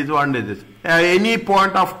 Advantages and disadvantages. At any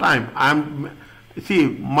point of time,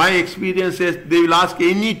 my experience is they will ask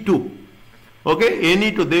any two. Okay,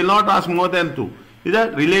 any two. They will not ask more than two. Is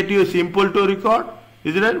that relatively simple to record?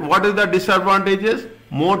 Is it right? What is the disadvantages?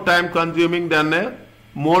 More time consuming than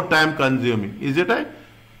more time consuming. Is it right?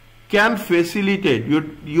 Can facilitate.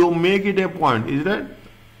 You make it a point. Is it right?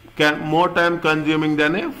 Can more time consuming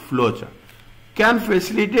than a flowchart. Can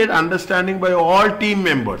facilitate understanding by all team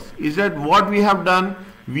members. Is that what we have done?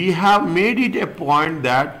 We have made it a point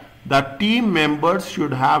that the team members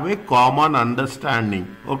should have a common understanding.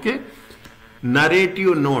 Okay.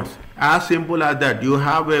 Narrative notes. As simple as that. You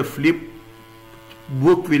have a flip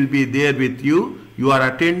book will be there with you. You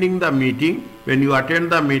are attending the meeting. When you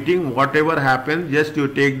attend the meeting, whatever happens, just you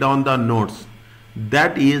take down the notes.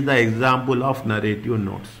 That is the example of narrative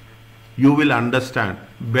notes. You will understand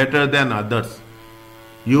better than others.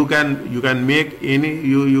 You can make any,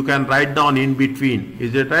 you can write down in between.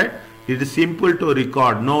 Is it right? It is simple to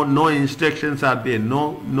record. No instructions are there.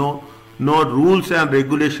 No rules and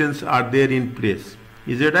regulations are there in place.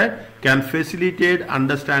 Is it right? Can facilitate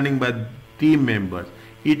understanding by team members.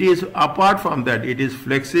 It is apart from that, it is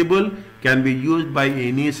flexible, can be used by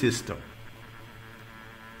any system.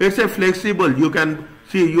 It's a flexible. You can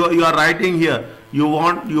see you are writing here. You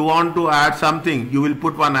want to add something. You will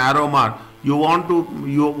put one arrow mark. You want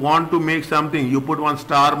to make something. You put one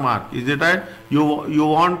star mark. Is it right? You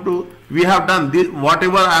want to. We have done this.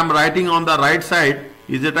 Whatever I am writing on the right side.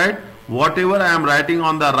 Is it right? Whatever I am writing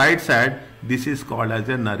on the right side. This is called as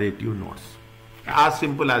a narrative notes. As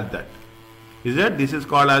simple as that. Is it? This is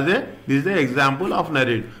called as this is the example of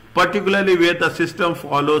narrative. Particularly where the system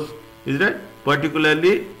follows. Is it?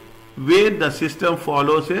 Particularly where the system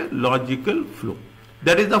follows a logical flow.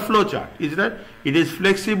 That is the flow chart. Is that? It is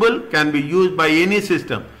flexible, can be used by any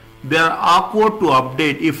system. They are awkward to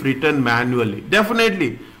update if written manually.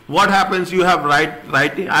 Definitely. What happens? You have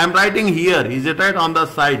writing. I am writing here. Is it right? On the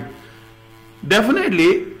side.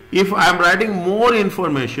 Definitely, if I am writing more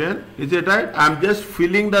information, is it right? I am just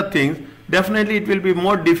filling the things. Definitely, it will be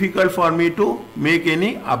more difficult for me to make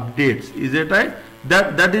any updates. Is it right?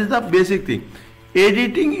 That is the basic thing.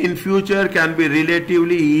 Editing in future can be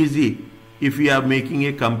relatively easy if we are making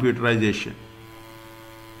a computerization.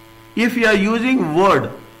 If you are using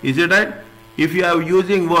Word, is it right? If you are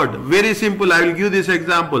using Word, very simple, I will give this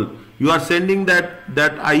example. You are sending that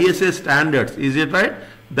ISS standards, is it right?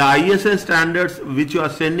 The ISS standards which you are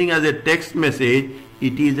sending as a text message,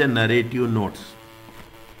 it is a narrative notes.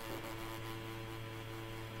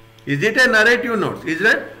 Is it a narrative notes? Is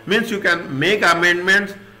it? Means you can make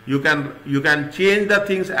amendments, you can change the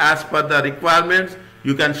things as per the requirements,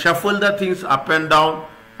 you can shuffle the things up and down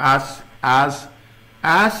as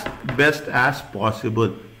best as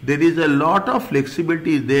possible. There is a lot of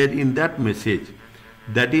flexibility there in that message.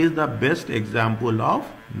 That is the best example of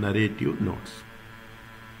narrative notes.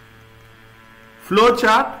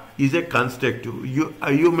 Flowchart is a constructive.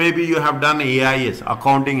 You maybe you have done AIS,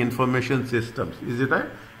 Accounting Information Systems. Is it right?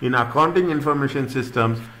 In Accounting Information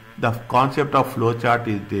Systems, the concept of flowchart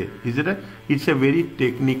is there. Is it right? It's a very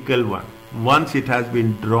technical one. Once it has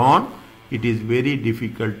been drawn, it is very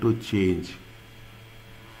difficult to change.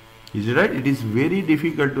 Is it right? It is very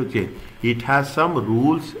difficult to change. It has some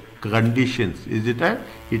rules, conditions. Is it right?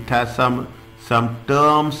 It has some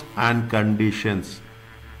terms and conditions.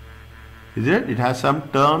 Is it right? It has some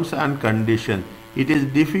terms and conditions. It is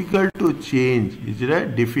difficult to change. Is it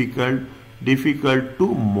right? Difficult to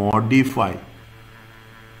modify.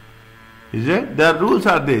 Is it? The rules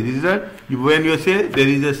are there. Is it? When you say there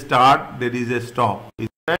is a start, there is a stop. Is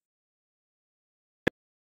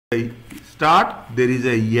it? Start, there is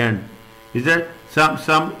a end. Is that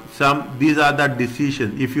some these are the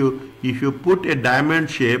decisions. If you put a diamond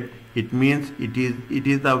shape, it means it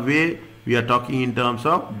is the way we are talking in terms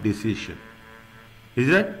of decision. Is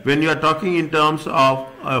that? When you are talking in terms of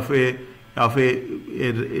a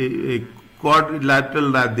quadrilateral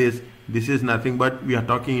like this is nothing but we are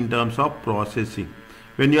talking in terms of processing.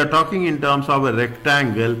 When you are talking in terms of a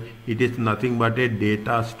rectangle, it is nothing but a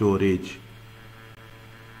data storage.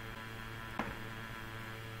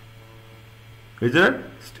 Is it?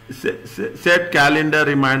 Set calendar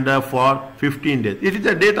reminder for 15 days. It is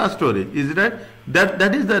a data storage. Is it right?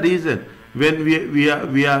 That is the reason. when we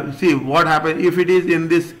are see what happens if it is in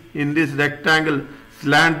this rectangle,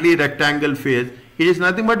 slantly rectangle phase. It is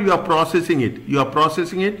nothing but you are processing it.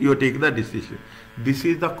 You take the decision. This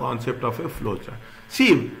is the concept of a flowchart.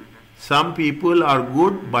 See, some people are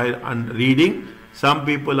good by reading. Some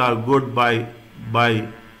people are good by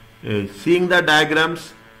seeing the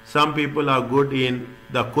diagrams. Some people are good in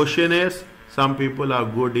the questionnaires. Some people are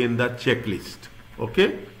good in the checklist.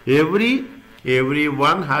 Okay?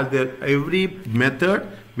 Everyone has every method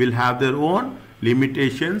will have their own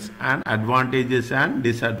limitations and advantages and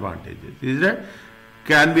disadvantages. Is that?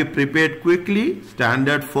 Can be prepared quickly.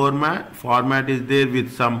 Standard format is there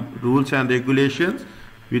with some rules and regulations,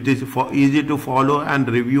 which is easy to follow and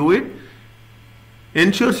review it.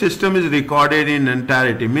 Ensure system is recorded in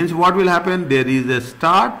entirety. Means what will happen? There is a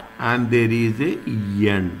start and there is a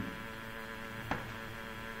end.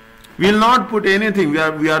 We will not put anything. We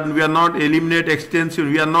are not eliminate extensive.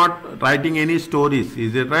 We are not writing any stories.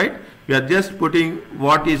 Is it right? We are just putting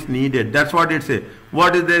what is needed. That's what it says.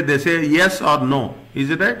 What is there? They say yes or no. Is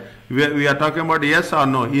it right? We are talking about yes or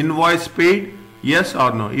no. Invoice paid, yes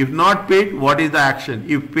or no. If not paid, what is the action?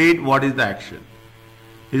 If paid, what is the action?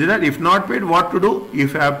 Is it right? If not paid, what to do?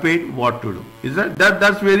 If have paid, what to do? Is that?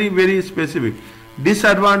 That's very, very specific.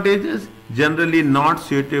 Disadvantages, generally not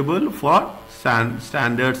suitable for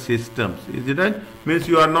standard systems. Is it right? Means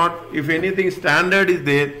you are not, if anything standard is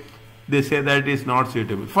there, they say that it is not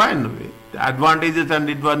suitable. Fine. The advantages and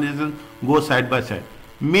disadvantages go side by side.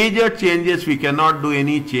 Major changes, we cannot do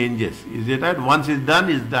any changes. Is it right? Once it's done,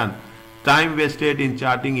 it's done. Time wasted in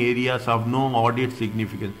charting areas of no audit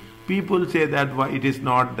significance. People say that it is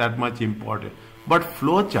not that much important. But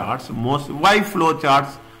flowcharts, why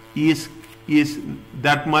flowcharts is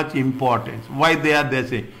that much important? Why they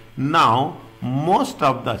say? Now, most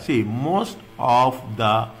of the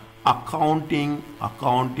accounting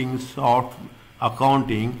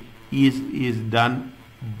is done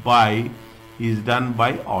by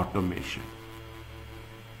automation.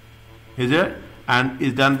 Is it? And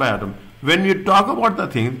is done by automation. When you talk about the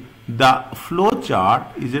thing, the flow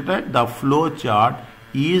chart, is it right? The flow chart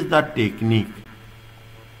is the technique.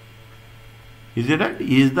 Is it right?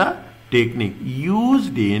 Is the technique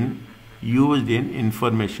used in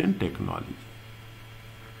information technology.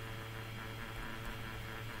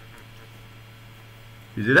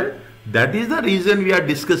 Is it right? That is the reason we are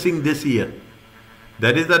discussing this year.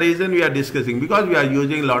 That is the reason we are discussing, because we are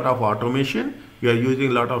using a lot of automation, we are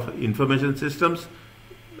using a lot of information systems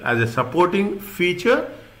as a supporting feature.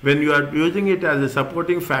 When you are using it as a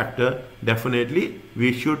supporting factor, definitely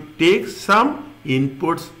we should take some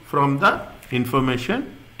inputs from the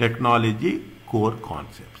information technology core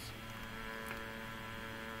concepts.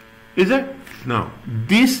 Is it? Now,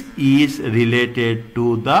 this is related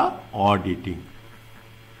to the auditing.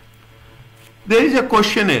 There is a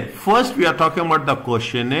questionnaire. First we are talking about the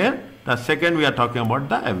questionnaire. The second we are talking about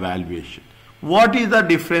the evaluation. What is the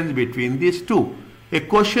difference between these two? A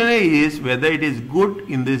questionnaire is whether it is good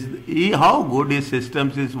in this, how good his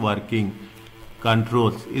systems is working.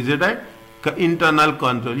 Controls. Is it right? Internal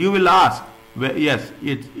control. You will ask, yes,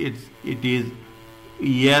 it is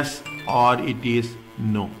yes or it is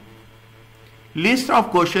no. List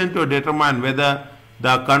of questions to determine whether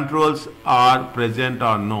the controls are present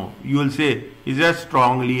or no. You will say, is that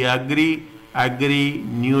strongly agree,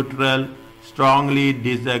 neutral, strongly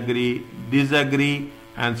disagree,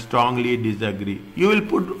 and strongly disagree. You will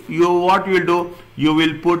put, what you will do, you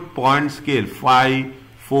will put point scale 5,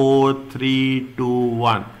 4, 3, 2,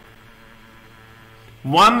 1.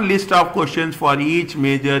 One list of questions for each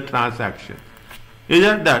major transaction.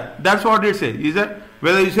 Isn't that? That's what it says. Is that?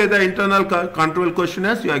 Whether you say the internal control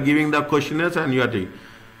questionnaires, you are giving the questionnaires and you are taking.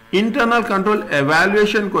 Internal control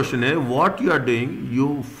evaluation questionnaire, what you are doing,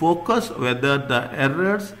 you focus whether the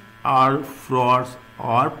errors or frauds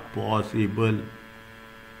are possible.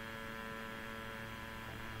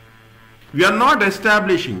 We are not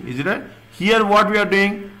establishing, is it right? Here what we are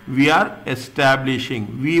doing, we are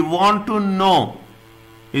establishing. We want to know,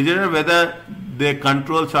 is it right, whether the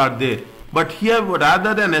controls are there. But here,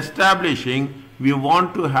 rather than establishing, we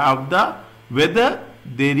want to have the whether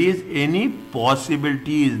there is any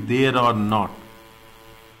possibility is there or not.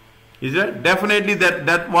 Is it? Definitely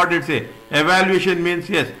that what it says. Evaluation means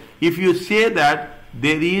yes. If you say that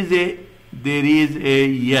there is a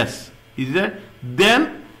yes, is it?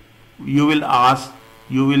 Then you will ask,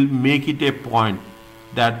 you will make it a point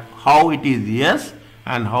that how it is yes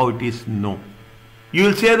and how it is no. You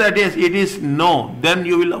will say that yes, it is no. Then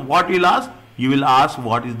you will, what you will ask? You will ask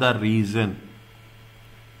what is the reason.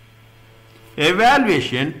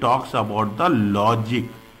 Evaluation talks about the logic.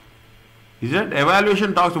 Is it?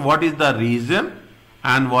 Evaluation talks what is the reason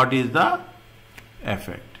and what is the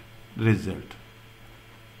effect, result.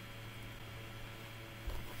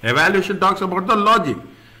 Evaluation talks about the logic,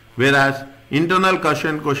 whereas internal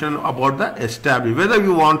question about the establish, whether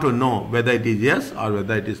you want to know whether it is yes or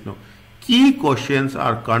whether it is no. Key questions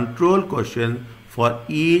are control questions for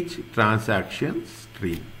each transaction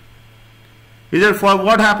stream. Is it for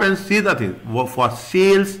what happens? See the thing. For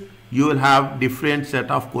sales, you will have different set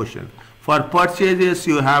of questions. For purchases,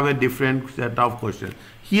 you have a different set of questions.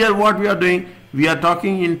 Here what we are doing, we are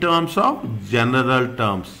talking in terms of general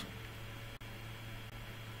terms.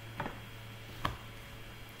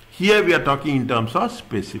 Here we are talking in terms of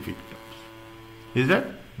specific terms. Is that?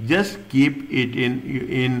 Just keep it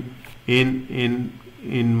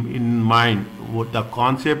in mind what the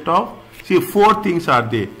concept of. See, 4 things are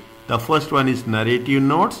there. The first one is narrative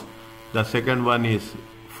notes. The second one is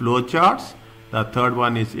flow charts. The third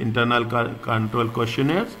one is internal control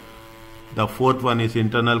questionnaires. The fourth one is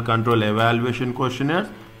internal control evaluation questionnaires.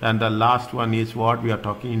 And the last one is what we are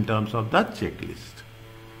talking in terms of the checklist.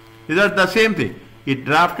 Is that the same thing? It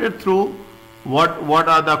drafted through what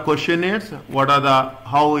are the questionnaires, what are the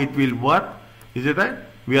how it will work. Is it right?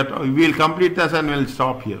 We will complete this and we'll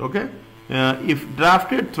stop here. Okay. If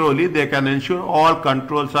drafted thoroughly, they can ensure all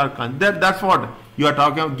controls are that's what you are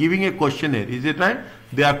talking about, giving a questionnaire. Is it right?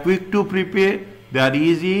 They are quick to prepare, they are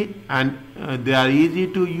easy, and they are easy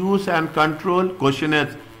to use and control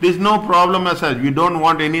questionnaires. There is no problem as such. We don't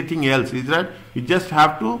want anything else. Is that? You just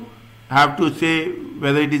have to say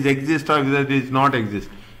whether it is exist or whether it is not exist,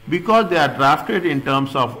 because they are drafted in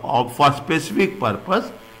terms of for specific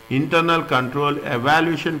purpose. Internal control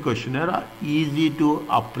evaluation questionnaire are easy to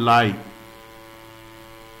apply.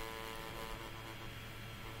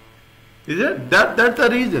 Is it? That's the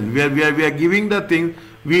reason we are giving the thing.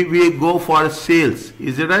 We go for sales.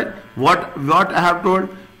 Is it right? What I have told,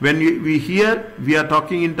 when we are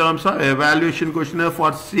talking in terms of evaluation questionnaire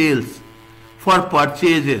for sales, for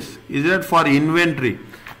purchases. Is it? For inventory.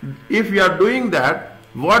 If we are doing that,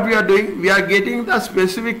 what we are doing, we are getting the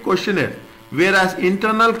specific questionnaire. Whereas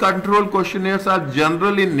internal control questionnaires are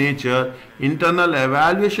general in nature, internal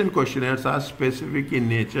evaluation questionnaires are specific in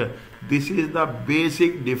nature. This is the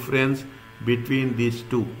basic difference between these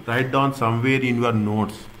two. Write down somewhere in your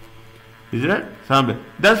notes. Is it? Somewhere.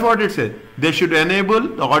 That's what it says. They should enable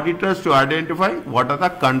the auditors to identify what are the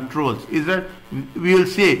controls. Is it? We will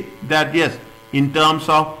say that yes, in terms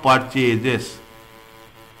of purchases.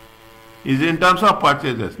 Is in terms of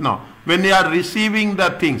purchases. No. When they are receiving the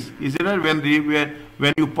things, is it right?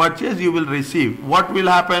 When you purchase, you will receive. What will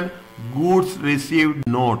happen? Goods received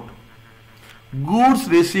note. Goods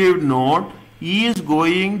received note is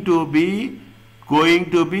going to be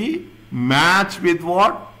matched with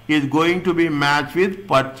what? Is going to be matched with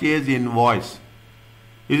purchase invoice.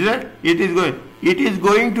 Is it? It is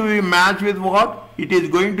going to be matched with what? It is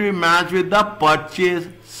going to be matched with the purchase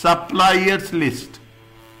suppliers list.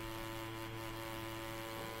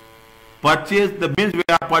 Purchase, the means we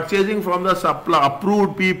are purchasing from the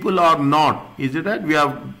approved people or not. Is it right? We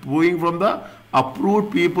are going from the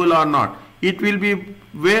approved people or not. It will be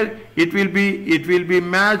where it will be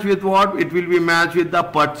matched with what? It will be matched with the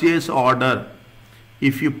purchase order.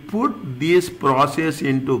 If you put this process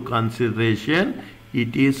into consideration,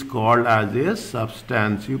 it is called as a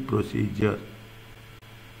substantive procedure.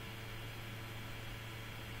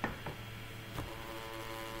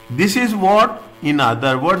 This is what, in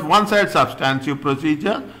other words, one side substantive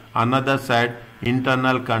procedure, another side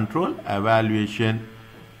internal control evaluation.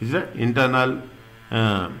 Is it? Internal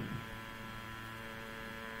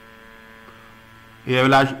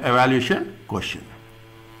evaluation question.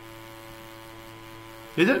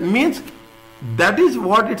 Is it? Means that is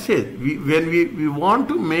what it says. When we want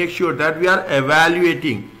to make sure that we are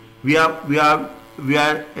evaluating, we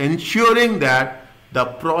are ensuring that the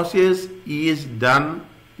process is done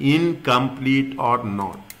incomplete or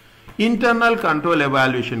not. Internal control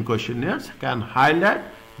evaluation questionnaires can highlight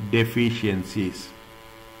deficiencies.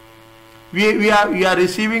 We are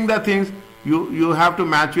receiving the things. You have to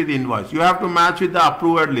match with invoice. You have to match with the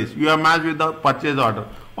approved list. You have matched with the purchase order.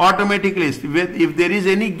 Automatic list. If there is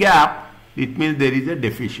any gap, it means there is a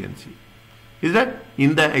deficiency. Is that?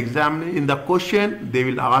 In the exam, in the question, they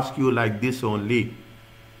will ask you like this only.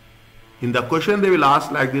 In the question, they will ask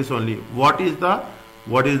like this only. What is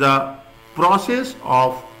the process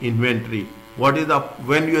of inventory?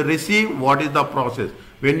 When you receive, what is the process?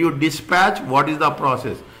 When you dispatch, what is the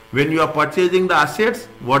process? When you are purchasing the assets,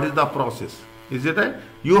 what is the process? Is it right?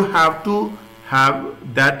 You have to have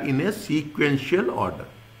that in a sequential order.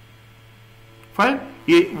 Fine.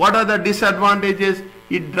 What are the disadvantages?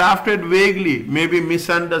 it drafted vaguely, maybe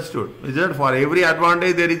misunderstood. Is it? For every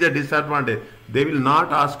advantage there is a disadvantage. They will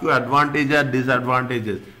not ask you advantages and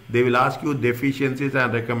disadvantages. They will ask you deficiencies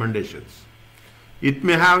and recommendations. It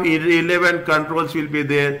may have irrelevant controls will be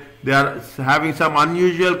there. They are having some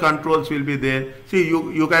unusual controls will be there. See,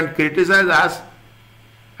 you can criticize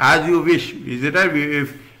as you wish. Is it right?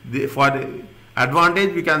 For the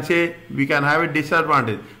advantage we can say we can have a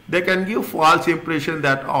disadvantage. They can give false impression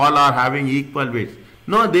that all are having equal weights.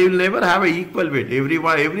 No, they will never have an equal weight.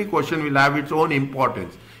 Every question will have its own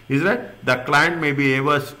importance. Is right? The client may be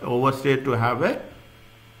overstate to have a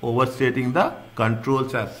overstating the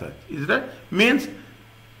controls as such. Is that means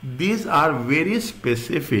these are very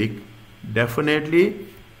specific, definitely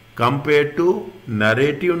compared to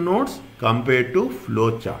narrative notes, compared to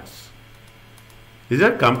flow charts. Is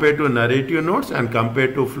that compared to narrative notes and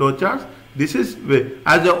compared to flow charts? This is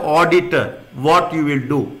as an auditor what you will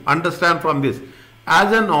do. Understand from this.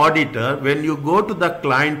 As an auditor, when you go to the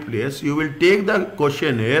client place, you will take the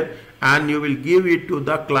questionnaire and you will give it to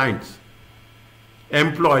the clients.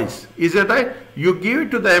 Employees. Is that right? You give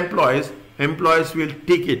it to the employees will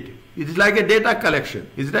tick it. It is like a data collection.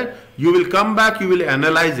 Is that? You will come back, you will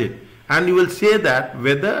analyze it and you will say that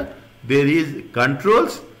whether there is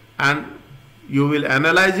controls and you will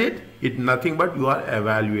analyze it. It's nothing but you are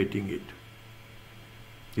evaluating it.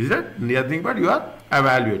 Is that? Nothing but you are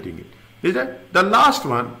evaluating it. Is that? The last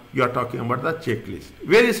one you are talking about the checklist.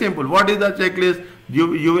 Very simple. What is the checklist?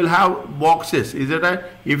 You will have boxes. Is that right?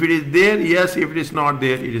 If it is there, yes. If it is not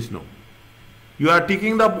there, it is no. You are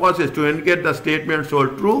ticking the boxes to indicate the statements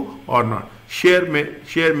hold true or not. Share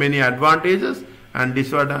many advantages and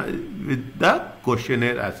disadvantages with the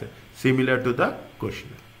questionnaire as similar to the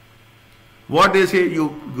questionnaire. What they say,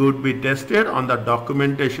 you would be tested on the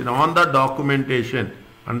documentation. On the documentation.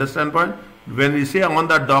 Understand point? When we say on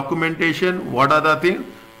the documentation, what are the things?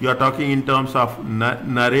 You are talking in terms of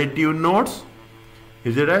narrative notes.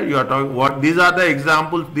 Is it right? You are talking what? These are the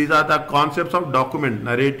examples. These are the concepts of document.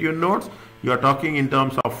 Narrative notes. You are talking in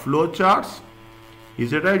terms of flow charts.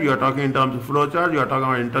 Is it right? You are talking in terms of flow charts. You are talking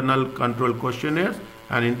about internal control questionnaires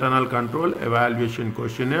and internal control evaluation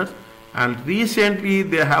questionnaires. And recently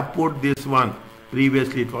they have put this one.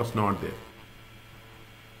 Previously it was not there.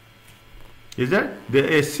 Is that? There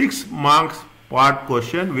is a 6 marks part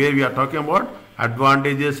question where we are talking about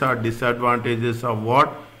advantages or disadvantages of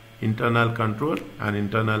what? Internal control and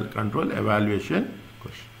internal control evaluation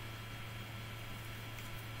question.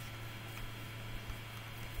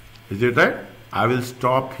 Is it right? I will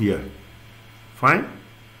stop here. Fine?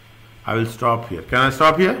 I will stop here. Can I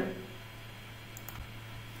stop here?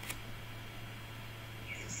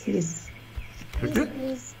 Yes.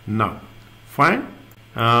 Okay? Now, fine.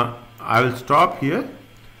 I will stop here.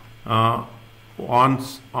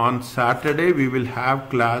 On Saturday we will have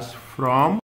class from